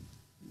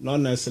not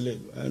necessarily.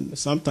 And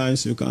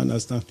sometimes you can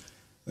understand.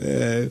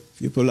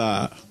 People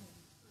are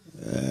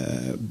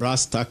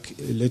brass tack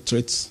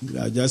illiterates. They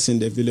are just in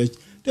the village.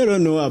 They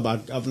don't know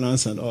about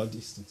governance and all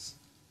these things.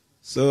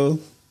 So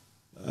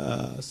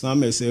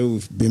some may say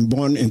we've been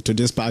born into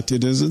this party.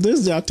 This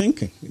is their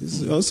thinking.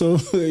 It's also,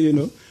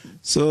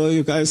 so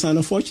you guys are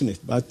unfortunate,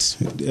 but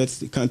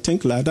you can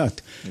think like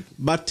that. Okay.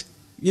 But,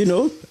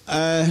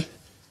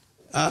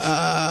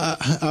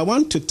 I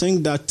want to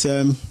think that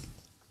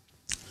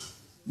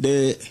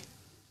the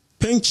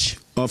pinch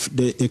of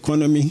the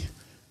economy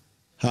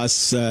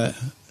has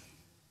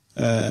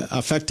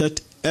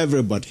affected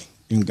everybody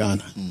in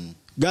Ghana.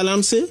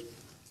 Galamsey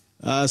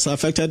has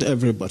affected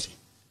everybody.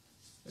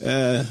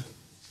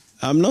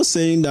 I'm not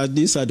saying that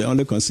these are the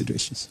only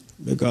considerations,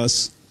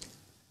 because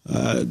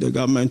the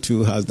government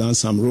too has done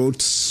some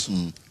roads.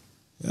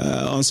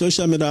 On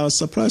social media, I was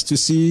surprised to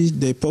see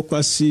the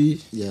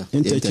Pokwasi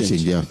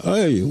interchange.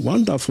 Oh,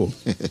 wonderful.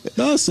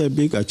 That's a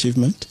big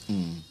achievement.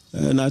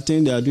 And I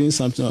think they are doing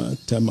something on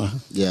Tema.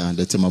 Yeah,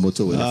 the Tema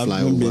Moto will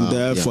fly over. I've been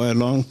there for a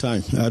long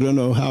time. I don't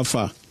know how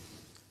far,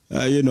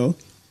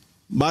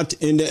 But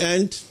in the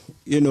end,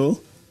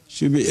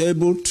 should be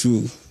able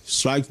to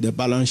strike the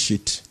balance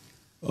sheet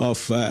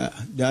of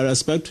their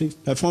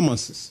respective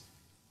performances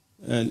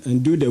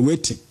and do the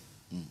weighting.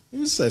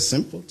 It's a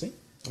simple thing.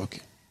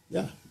 Okay.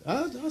 Yeah,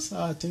 that's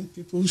how I think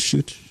people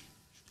should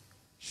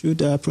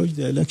approach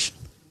the election.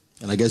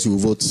 And I guess you will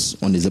vote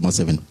on December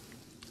 7.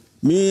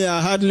 Me, I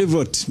hardly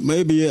vote.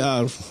 Maybe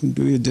I'll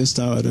do it this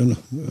time. I don't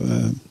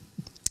know.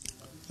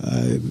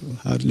 I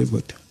hardly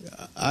vote.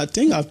 I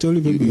think I've told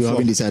you before. You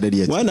haven't decided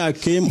yet. When I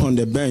came on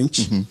the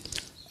bench,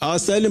 I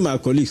was telling my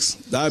colleagues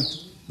that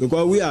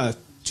because we are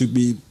to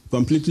be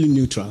completely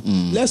neutral,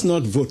 let's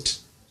not vote,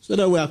 so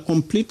that we are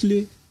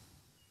completely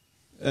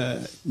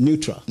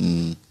neutral.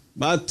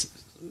 But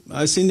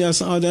my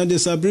seniors out there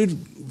disagreed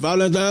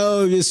violently.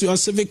 Oh, it's your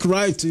civic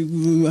right.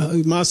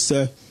 You must,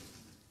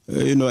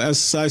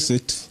 exercise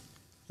it.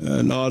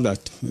 And all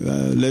that.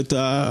 Later,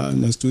 I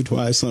understood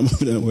why some of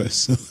them were.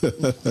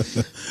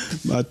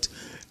 But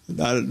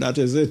that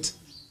is it.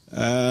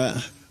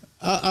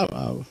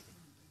 I'll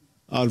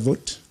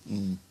vote.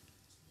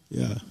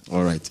 Yeah.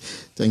 All right.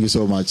 Thank you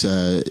so much.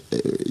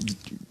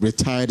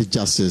 Retired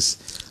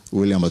Justice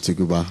William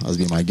Atuguba has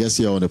been my guest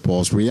here on the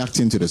pulse,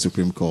 reacting to the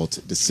Supreme Court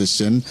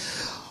decision.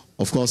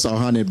 Of course, I'll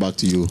hand it back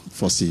to you,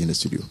 Fossey, in the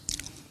studio.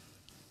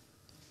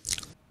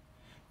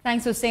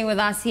 Thanks for staying with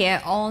us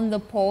here on The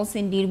Pulse.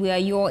 Indeed, we are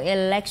your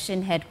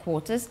election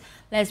headquarters.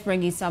 Let's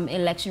bring you some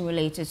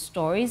election-related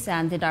stories.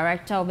 And the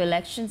Director of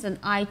Elections and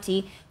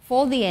IT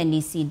for the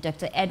NDC,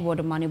 Dr. Edward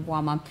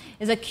Omani-Boamah,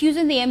 is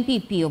accusing the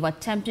NPP of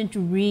attempting to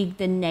rig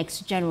the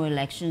next general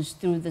elections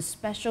through the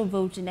special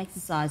voting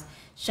exercise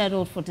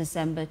scheduled for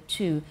December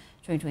 2,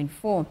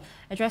 2024.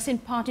 Addressing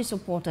party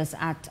supporters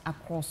at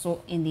Akroso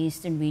in the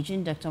Eastern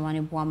region, Dr.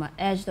 Omani-Boamah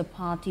urged the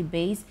party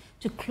base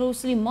to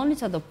closely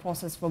monitor the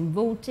process from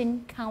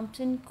voting,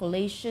 counting,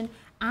 collation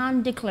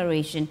and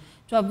declaration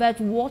to avert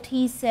what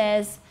he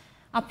says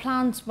are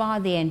plans by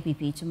the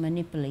NPP to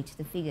manipulate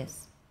the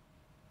figures.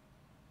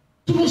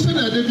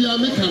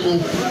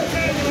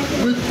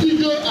 with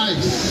eagle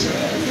eyes.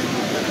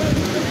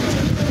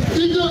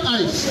 Eagle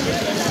eyes.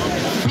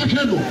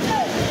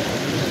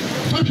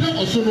 Papa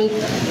Osono,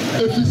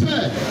 if you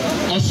say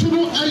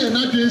Osono, I am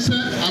not going to say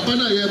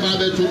Abana Yaba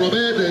to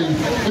Robert.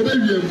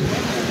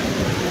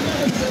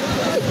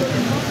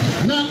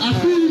 Now, I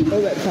feel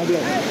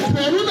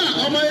Corona,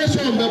 Omaya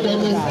Son, the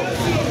Bono.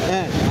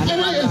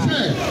 Omaya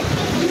say,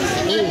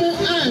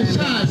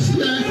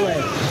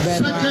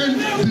 second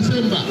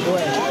December.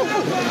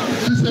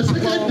 It's the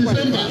 2nd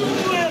December.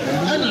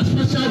 And a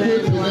special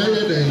vote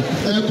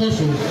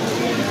to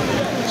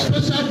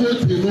special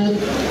vote, you know,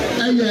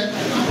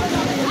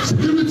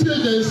 security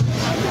agents,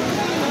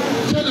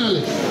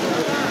 journalists,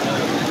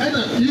 and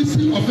EC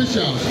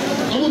officials.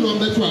 I will not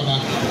bet you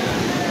about.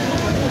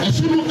 As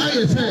soon as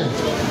I say,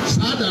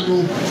 Sadano,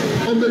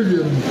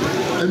 Omerium,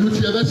 and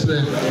Mutia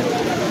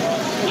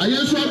I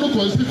also have no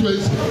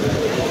constituency.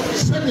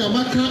 Send your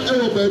Maka,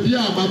 baby,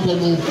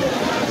 Mapono.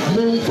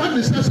 No, find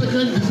the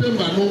 2nd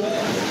December, no,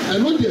 and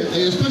not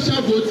a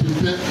special vote in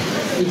there.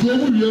 If you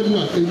will be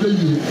able to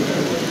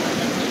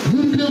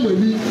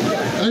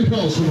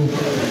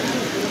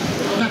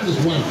that is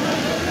one.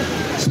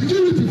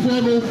 Security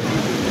follow.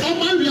 All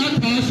my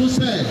reactor also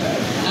said,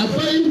 I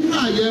buy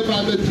a year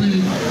by the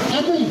tree. I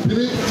won't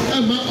pay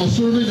Emma or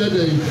Sunday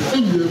day.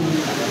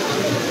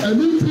 And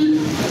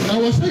I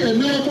was saying,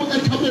 no, I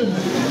come in.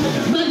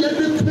 Now you have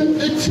to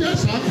 8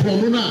 years at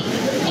Corona.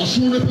 Or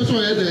soon a person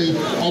a day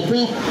or 4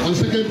 on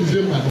 2nd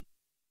December.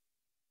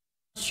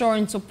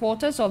 Assuring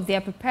supporters of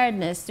their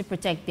preparedness to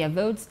protect their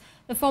votes,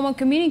 the former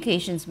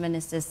communications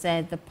minister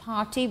said the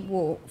party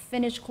will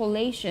finish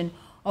collation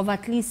of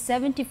at least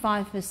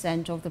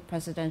 75% of the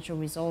presidential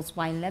results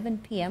by 11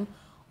 p.m.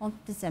 on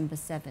December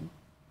 7.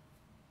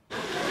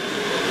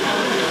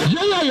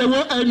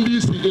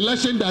 NDC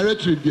election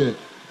directory there,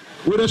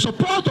 with the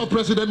support of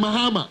President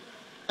Mahama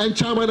and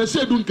Chairman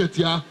Asedun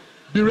Ketia,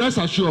 be rest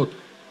assured.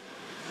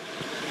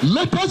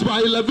 Let us by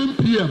 11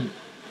 p.m.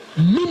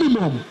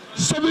 minimum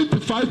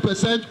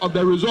 75% of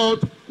the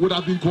result would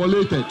have been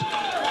collated.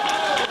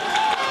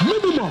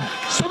 Minimum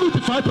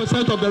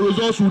 75% of the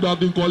results would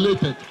have been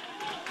collated.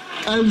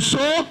 And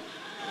so,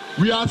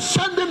 we are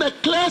sending a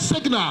clear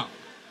signal,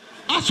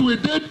 as we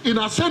did in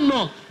Asen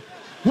North,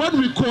 when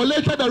we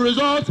collated the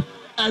results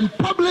and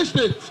published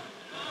it.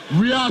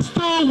 We are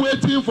still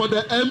waiting for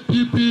the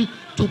NPP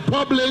to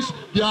publish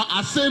their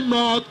Asen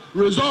North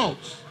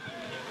results.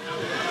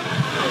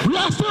 We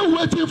are still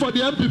waiting for the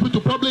NPP to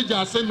publish their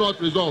Asen North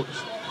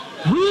results.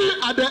 We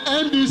at the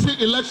NDC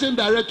Election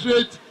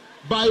Directorate,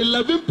 by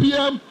 11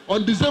 p.m.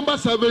 on December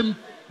 7,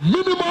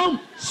 minimum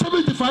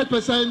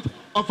 75%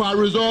 of our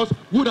results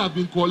would have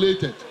been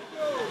collated.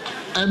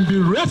 And be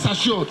rest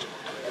assured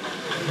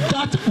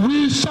that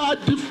we shall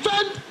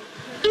defend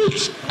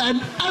each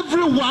and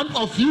every one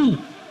of you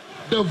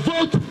the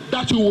vote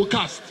that you will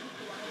cast.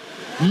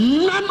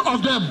 None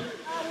of them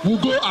will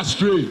go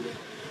astray.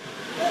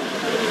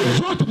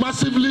 Vote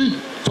massively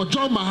for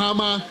John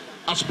Mahama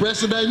as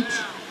president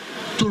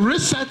to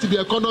reset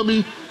the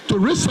economy, to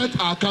reset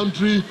our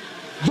country.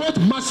 Vote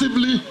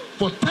massively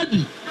for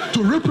Teddy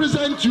to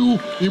represent you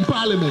in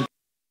Parliament.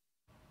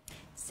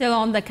 Still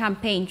on the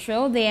campaign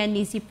trail, the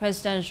NDC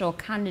presidential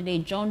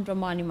candidate John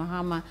Dramani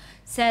Mahama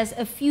says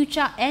a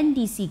future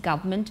NDC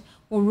government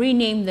will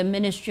rename the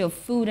Ministry of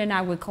Food and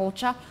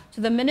Agriculture to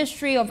the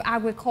Ministry of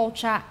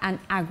Agriculture and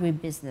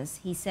Agribusiness.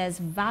 He says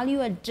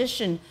value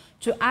addition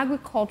to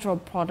agricultural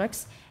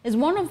products is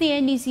one of the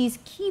NDC's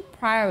key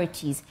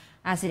priorities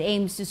as it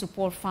aims to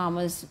support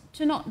farmers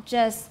to not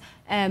just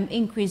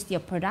increase their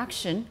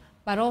production,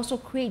 but also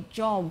create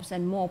jobs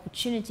and more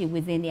opportunity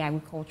within the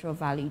agricultural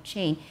value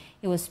chain.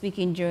 He was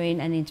speaking during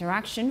an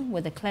interaction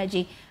with the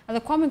clergy at the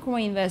Kwame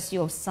Nkrumah University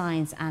of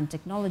Science and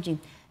Technology.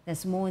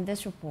 There's more in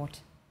this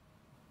report.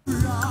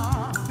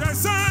 The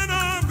Son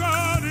of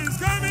God is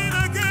coming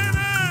again,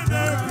 and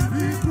the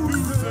people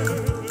say,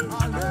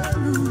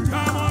 Hallelujah.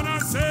 Come on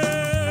and say.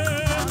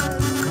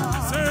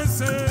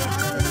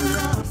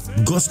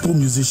 Gospel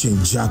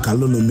musician Jack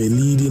Alonome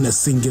leading a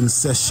singing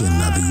session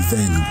at the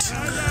event.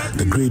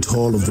 The Great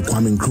Hall of the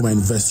Kwame Nkrumah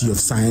University of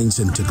Science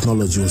and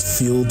Technology was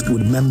filled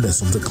with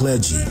members of the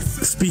clergy.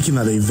 Speaking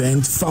at the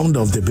event,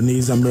 founder of the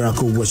Ebenezer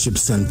Miracle Worship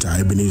Center,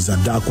 Ebenezer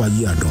Dakwa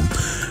Yadom,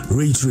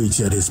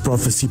 reiterated his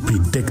prophecy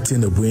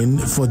predicting a win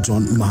for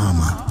John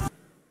Mahama.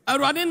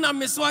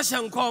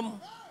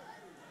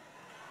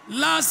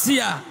 Last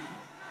year,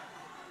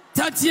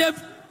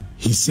 30th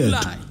he said,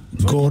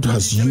 God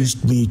has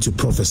used me to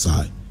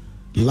prophesy.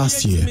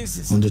 Last year,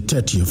 on the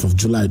 30th of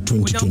July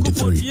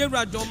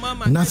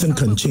 2023, nothing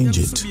can change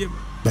it.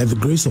 By the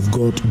grace of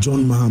God,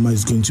 John Mahama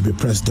is going to be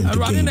president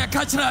again.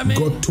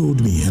 God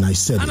told me, and I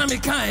said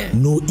it.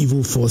 No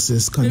evil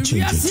forces can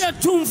change it.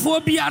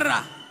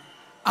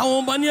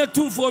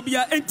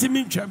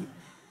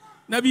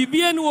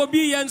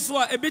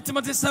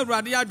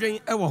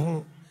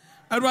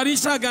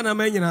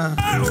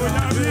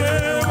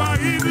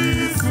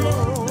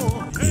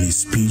 In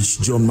his speech,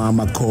 John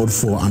Mahama called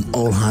for an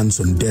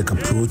all-hands-on-deck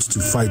approach to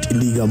fight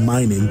illegal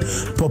mining,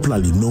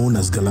 popularly known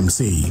as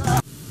galamsey.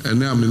 And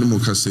now,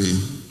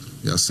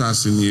 the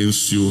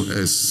assassination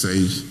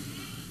essay,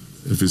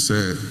 if you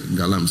say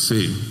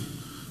galamsey,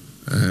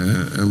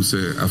 I'm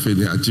say I feel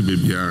the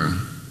Achibebia.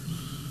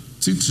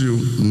 Titu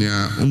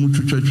nia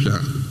omutuchacha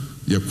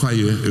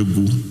yakwaye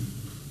egu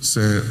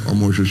say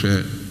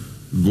omohwehwe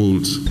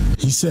gold.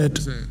 He said,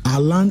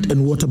 our land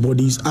and water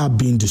bodies are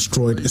being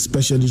destroyed,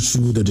 especially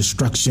through the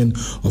destruction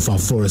of our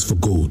forests for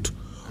gold.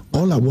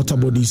 All our water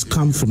bodies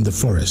come from the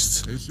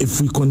forest.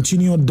 If we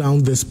continue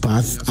down this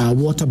path, our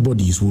water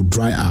bodies will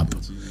dry up.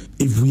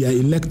 If we are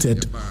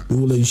elected, we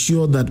will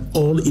ensure that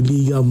all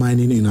illegal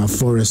mining in our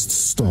forests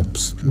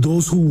stops.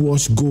 Those who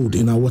wash gold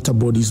in our water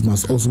bodies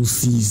must also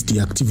cease the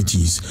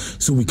activities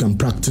so we can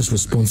practice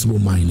responsible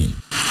mining.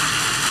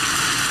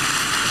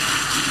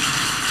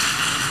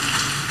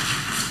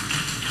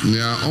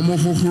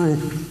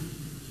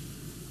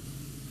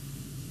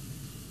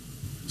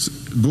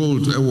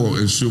 Gold ewo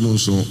ensumo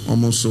so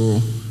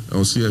omoso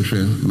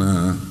osiehwe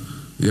na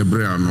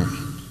yebreano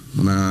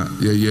na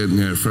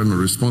ye friend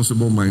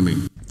responsible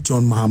mining.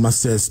 John Mahama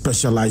says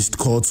specialized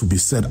courts will be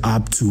set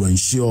up to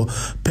ensure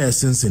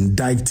persons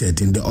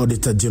indicted in the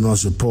Auditor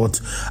General's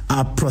report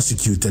are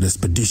prosecuted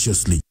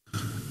expeditiously.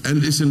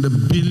 And it's in the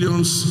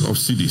billions of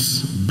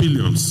cedis,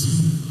 billions.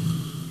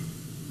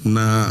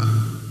 Na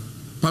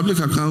Public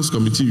Accounts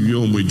Committee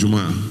yomo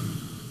ejuma.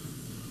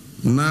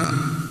 Na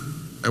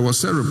I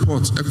was a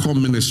report eco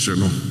ministry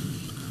no.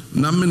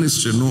 Na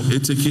ministry no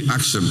take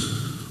action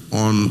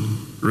on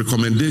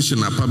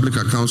recommendation at Public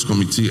Accounts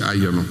Committee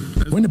ayano.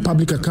 When the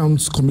Public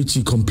Accounts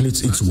Committee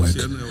completes its work,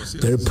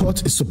 the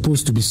report is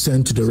supposed to be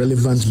sent to the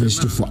relevant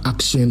ministry for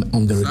action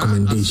on the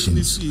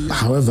recommendations.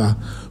 However,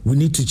 we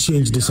need to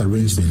change this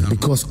arrangement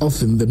because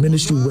often the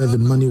ministry where the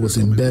money was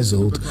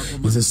embezzled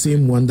is the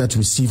same one that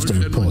received the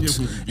report,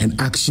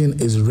 and action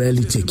is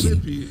rarely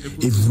taken.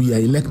 If we are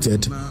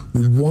elected,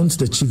 we want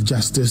the Chief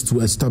Justice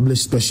to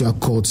establish special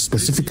courts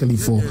specifically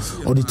for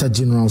Auditor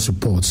General's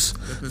reports.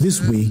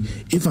 This way,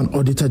 if an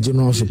Auditor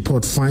General's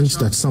report finds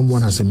that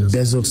someone has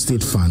embezzled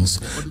state funds,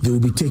 they will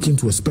be taken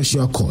to a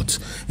special court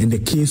and the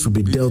case will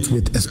be dealt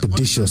with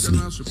expeditiously.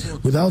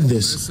 Without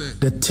this,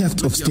 the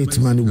theft of state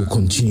money will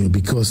continue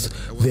because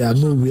there are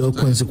no real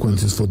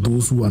consequences for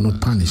those who are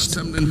not punished.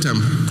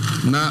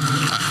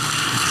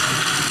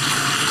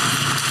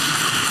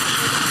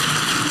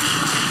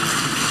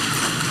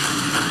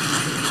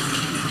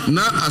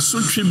 Na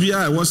asutwe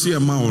bia e wose e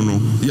mawo no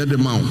ye de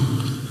mawo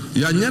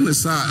ya nya ne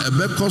sa e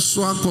be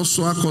koso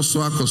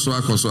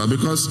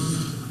because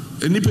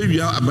enipa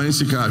bia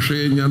abansika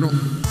ahwe nya no.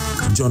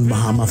 John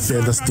Mahama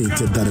further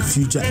stated that a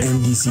future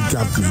NDC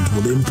government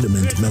will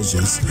implement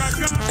measures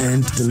to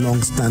end the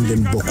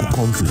long-standing Boko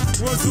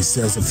conflict. He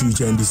says a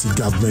future NDC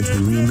government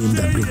will rename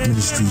the Agric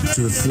Ministry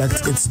to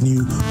reflect its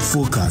new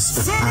focus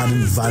of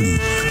adding value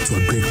to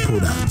agric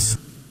products.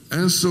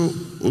 And so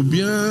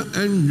obia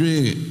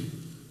enwe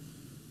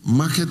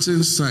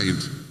marketing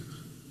side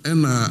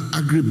and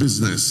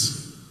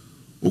agribusiness.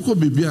 Uko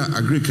bibia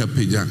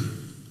agriculture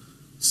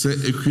se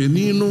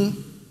ekwenino.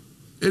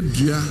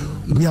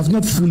 We have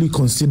not fully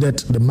considered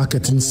the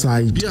marketing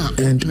side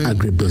and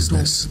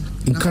agribusiness.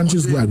 In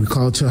countries where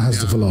agriculture has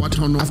developed,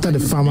 after the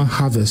farmer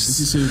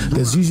harvests,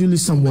 there's usually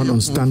someone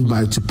on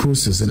standby to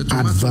process and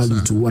add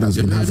value to what has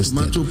been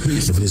harvested.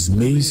 If it is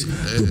maize,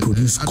 they'll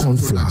produce corn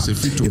flour.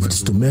 If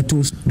it's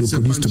tomatoes, they'll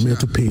produce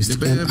tomato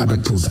paste and other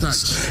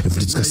products. If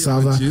it's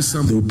cassava,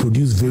 they'll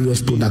produce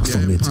various products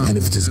from it. And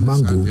if it is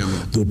mango,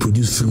 they'll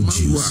produce fruit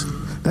juice.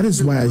 That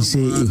is why I say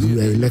if we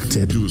are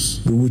elected,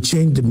 we will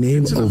change the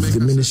name of the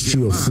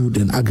Ministry of Food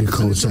and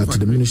Agriculture to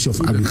the Ministry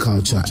of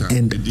Agriculture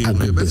and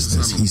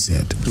Agribusiness, he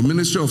said. The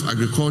Ministry of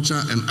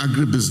Agriculture and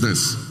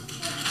Agribusiness.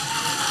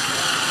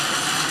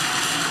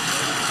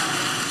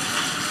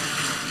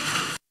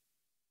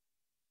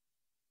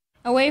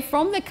 Away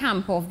from the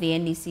camp of the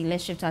NDC,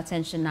 let's shift our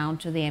attention now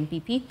to the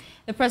NPP.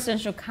 The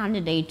presidential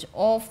candidate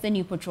of the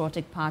New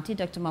Patriotic Party,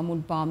 Dr.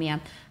 Mahmoud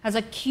Bawumia, has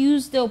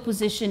accused the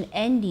opposition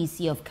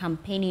NDC of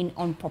campaigning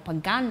on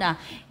propaganda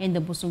in the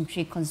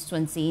Busumtri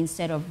constituency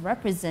instead of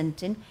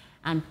representing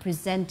and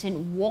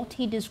presenting what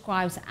he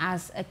describes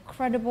as a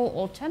credible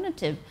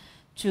alternative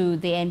to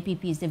the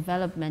NPP's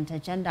development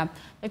agenda.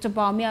 Dr.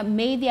 Bawumia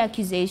made the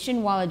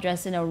accusation while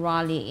addressing a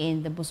rally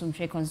in the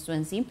Busumtri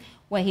constituency,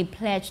 where he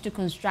pledged to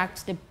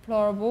construct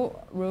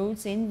deplorable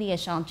roads in the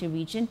Ashanti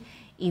region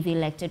if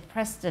elected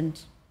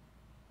president.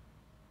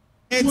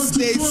 It's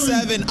day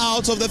 7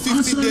 out of the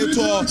 15-day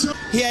tour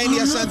here in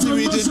the Ashanti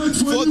region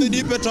for the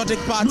New Patriotic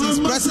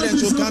Party's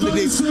presidential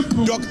candidate,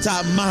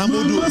 Dr.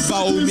 Mahmoud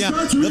Bawumia.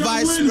 The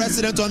vice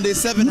president on day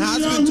 7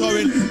 has been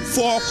touring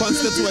 4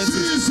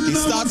 constituencies. He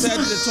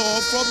started the tour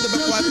from the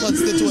Bekwai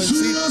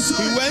constituency.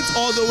 He went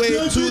all the way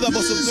to the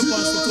Bosumtwi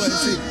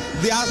constituency,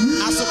 the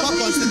Asoka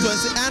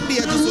constituency, and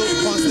the Ejiso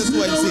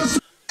constituency.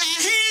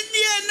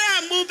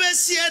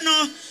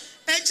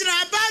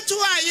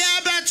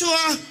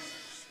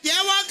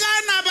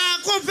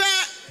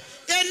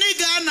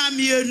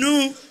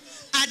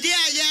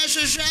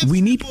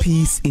 We need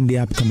peace in the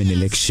upcoming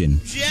election.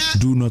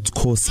 Do not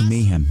cause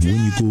mayhem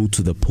when you go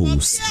to the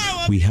polls.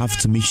 We have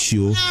to make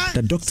sure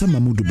that Dr.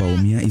 Mahmoud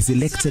Bawumia is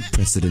elected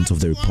President of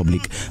the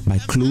Republic by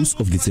close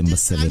of December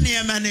 7.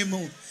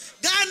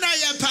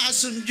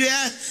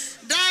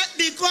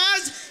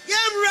 Because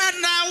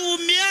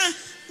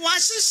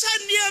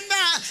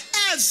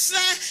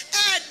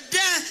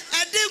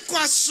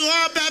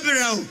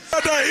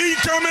the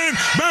incoming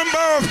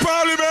member of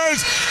parliament,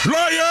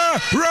 lawyer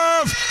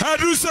Ralph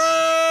Aduse.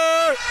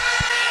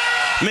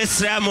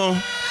 Miss Ramo,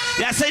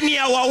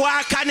 Yasenia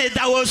Wawa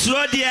Canada was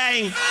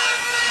Rodiang.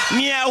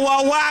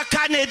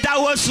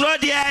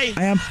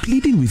 I am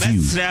pleading with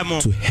you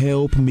to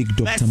help make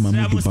Dr.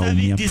 Mahmoud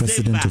Bawumia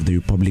President of the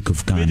Republic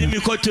of Ghana. In the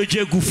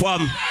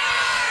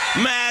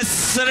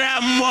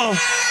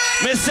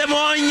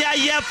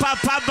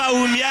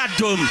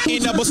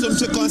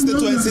Bosomche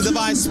constituency, the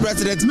vice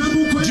president,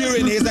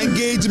 during his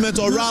engagement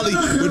or rally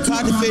with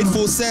Party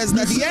Faithful, says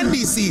that the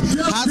NDC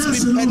has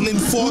been peddling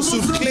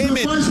falsehood,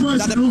 claiming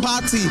that the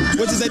party,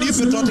 which is a new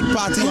patriotic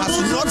party, has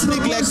not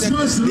neglected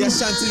the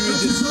Ashanti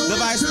region. The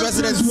vice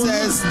president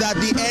says that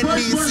the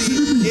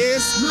NDC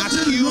is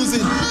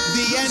accusing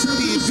the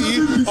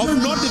NPP of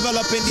not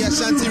developing the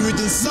Ashanti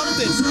region,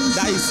 something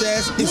that he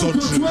says is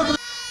untrue.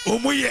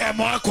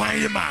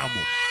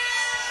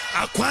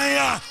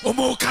 Akwanya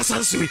omo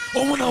kasansui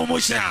omo na omo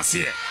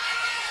shase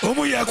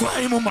omo ye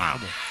kwan mu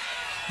mamu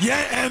ye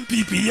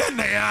NPP ye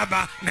na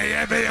yaba na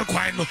ye be ye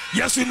kwan no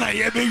yesu na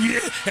ye be wie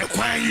e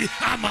kwan yi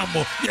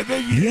amamo ye be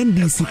wie. The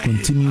NDC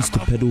continues to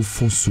peddle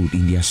falsehood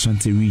in the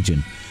Ashanti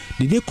region.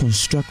 Did they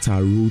construct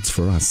our roads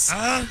for us?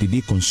 Did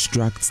they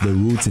construct the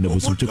roads in the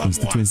Bosomche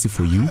constituency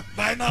for you?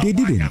 They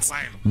didn't.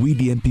 We,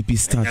 the NPP,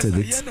 started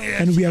it,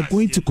 and we are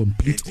going to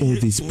complete all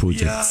these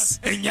projects.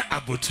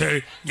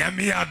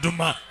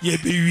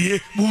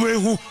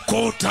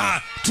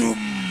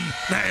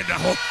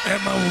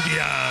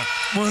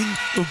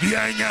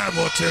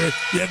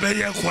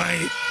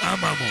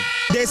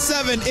 Day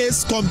 7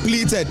 is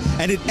completed,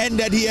 and it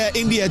ended here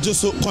in the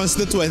Ejoso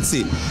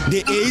constituency.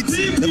 Day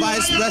 8, the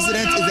vice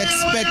president is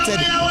expected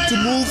to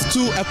move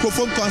to a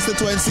Krofon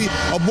constituency,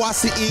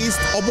 Obuasi East,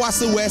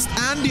 Obuasi West,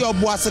 and the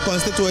Obuasi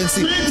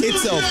constituency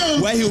itself,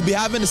 where he will be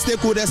having a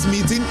stakeholders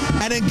meeting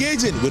and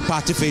engaging with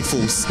party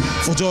faithfuls.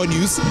 For Joy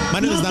News, my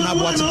name is Nana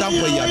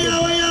Boachitampo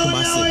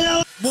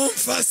Yado.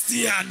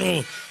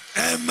 Monfastiano,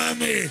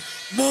 Emame,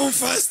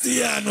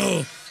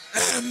 Monfastiano,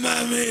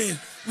 Emame,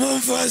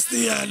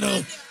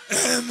 Monfastiano,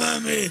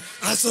 Emame,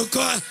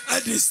 Asoka,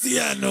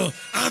 Adistiano,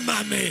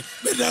 Amame,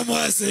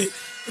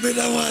 Bedamwase.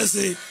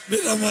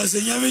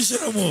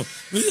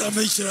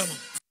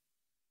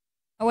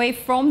 Away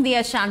from the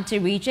Ashanti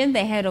region,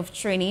 the head of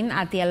training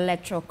at the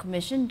Electoral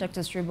Commission, Dr.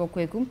 Sribo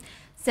Kweku,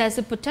 says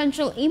the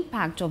potential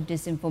impact of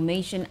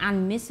disinformation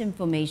and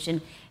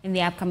misinformation in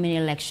the upcoming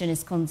election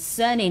is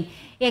concerning.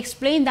 He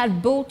explained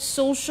that both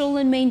social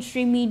and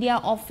mainstream media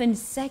often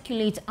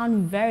circulate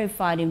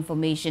unverified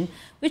information,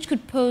 which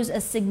could pose a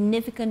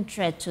significant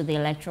threat to the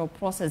electoral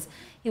process.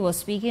 He was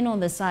speaking on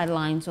the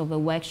sidelines of a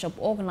workshop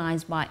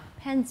organized by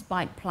Pence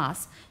Byte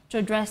Plus to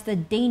address the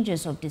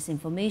dangers of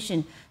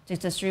disinformation.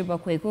 Dr. Sribo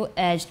Kweku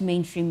urged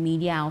mainstream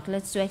media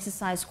outlets to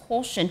exercise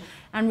caution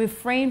and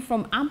refrain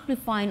from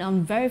amplifying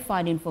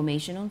unverified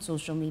information on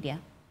social media.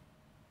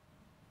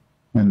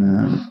 And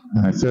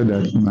I said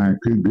that my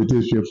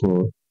greatest fear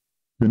for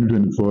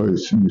 2024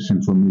 is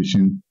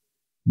misinformation,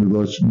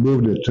 because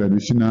both the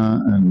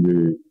traditional and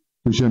the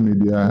social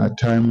media at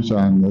times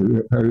are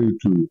hurry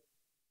to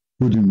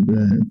put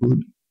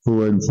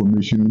forward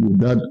information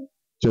without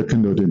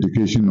checking the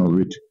authentication of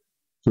it.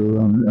 So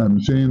I'm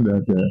saying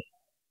that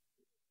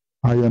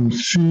I am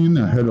seeing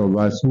ahead of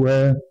us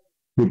where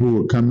people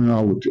were coming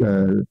out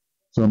with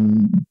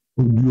some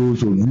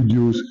audios or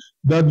videos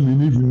that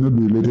may even not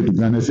be related to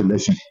Ghana's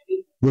election.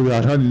 But we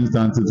have had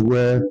instances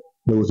where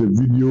there was a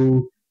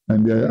video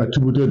and they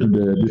attributed to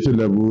the district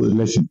level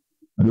election.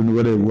 I don't know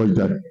whether you watched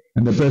that.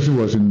 And the person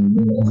was in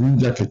green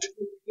jacket.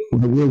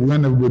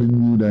 When everybody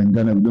knew that in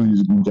Ghana we don't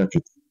use green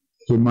jacket.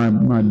 So my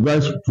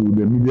advice to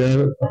the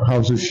media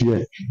houses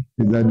here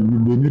is that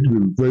they need to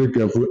be very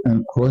careful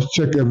and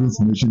cross-check every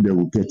information they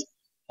will get.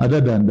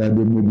 Other than that,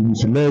 they may be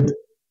misled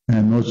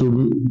and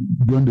also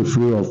don't be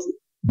afraid of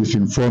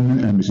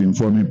disinforming and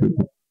misinforming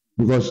people.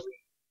 Because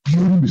you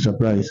wouldn't be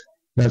surprised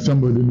that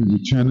somebody may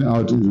be churning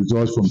out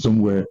results from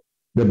somewhere.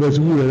 The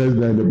person who realizes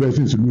that the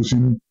person is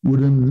losing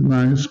wouldn't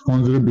mind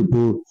sponsoring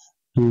people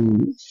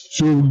to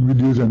show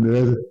videos and the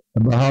rest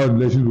about how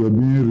elections were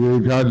being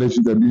rigged, how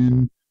elections are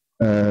being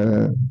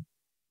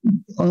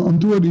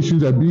untoward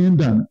issues are being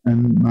done.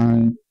 And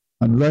my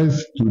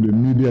advice to the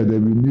media that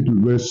we need to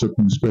be very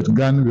circumspect.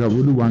 Ghana, we have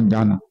only one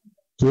Ghana.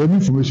 So any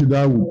information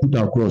that we put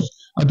across,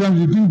 at times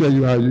you think that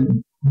you are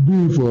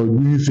doing for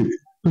doing sake,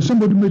 but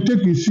somebody may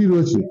take it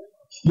seriously.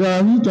 There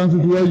are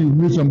instances where you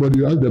meet somebody,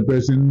 you ask the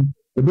person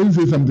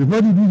says something.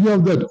 Why did you hear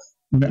of that?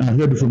 I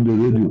heard it from the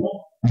radio.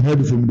 I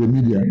heard it from the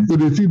media. So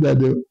they see that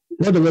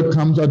whatever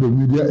comes out of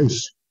media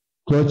is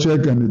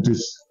cross-check and it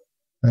is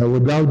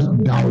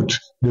without doubt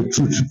the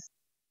truth.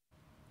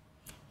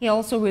 He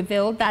also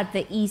revealed that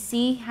the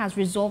EC has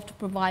resolved to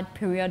provide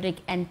periodic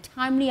and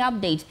timely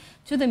updates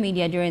to the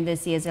media during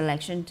this year's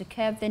election to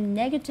curb the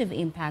negative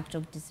impact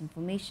of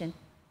disinformation.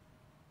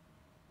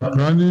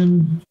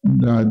 Planning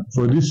that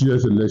for this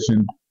year's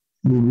election,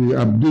 we'll be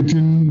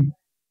updating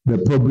the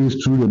public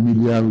through the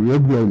media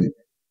regularly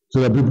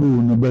so that people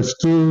will know. But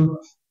still,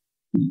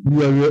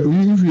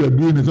 if you are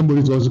doing it,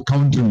 somebody is also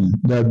countering.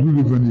 There are two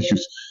different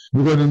issues.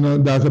 Because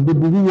there are some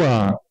people who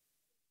are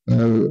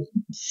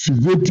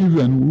figurative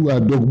and who are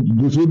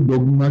so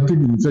dogmatic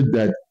in such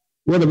that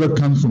whatever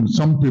comes from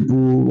some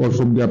people or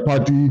from their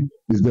party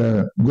is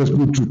the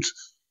gospel truth.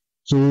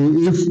 So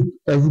if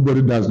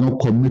everybody does not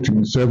commit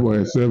himself or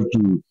herself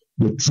to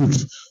the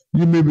truth,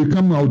 you may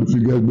become out the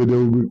figures, but they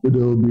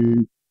will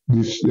be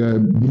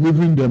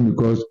delivering them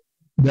because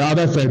the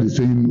other side is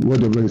saying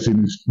whatever is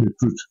saying is the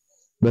truth.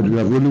 But we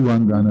have only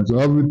one Ghana. So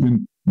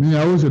everything,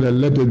 I always say that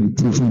let us be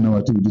truthful in our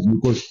activities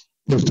because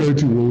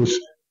posterity will always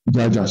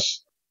judge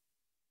us.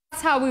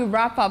 That's how we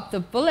wrap up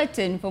the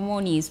bulletin. For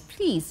more news,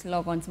 please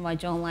log on to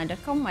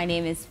myjournline.com. My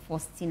name is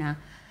Faustina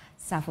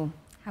Safo.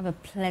 Have a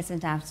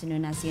pleasant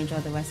afternoon as you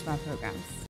enjoy the rest of our programs.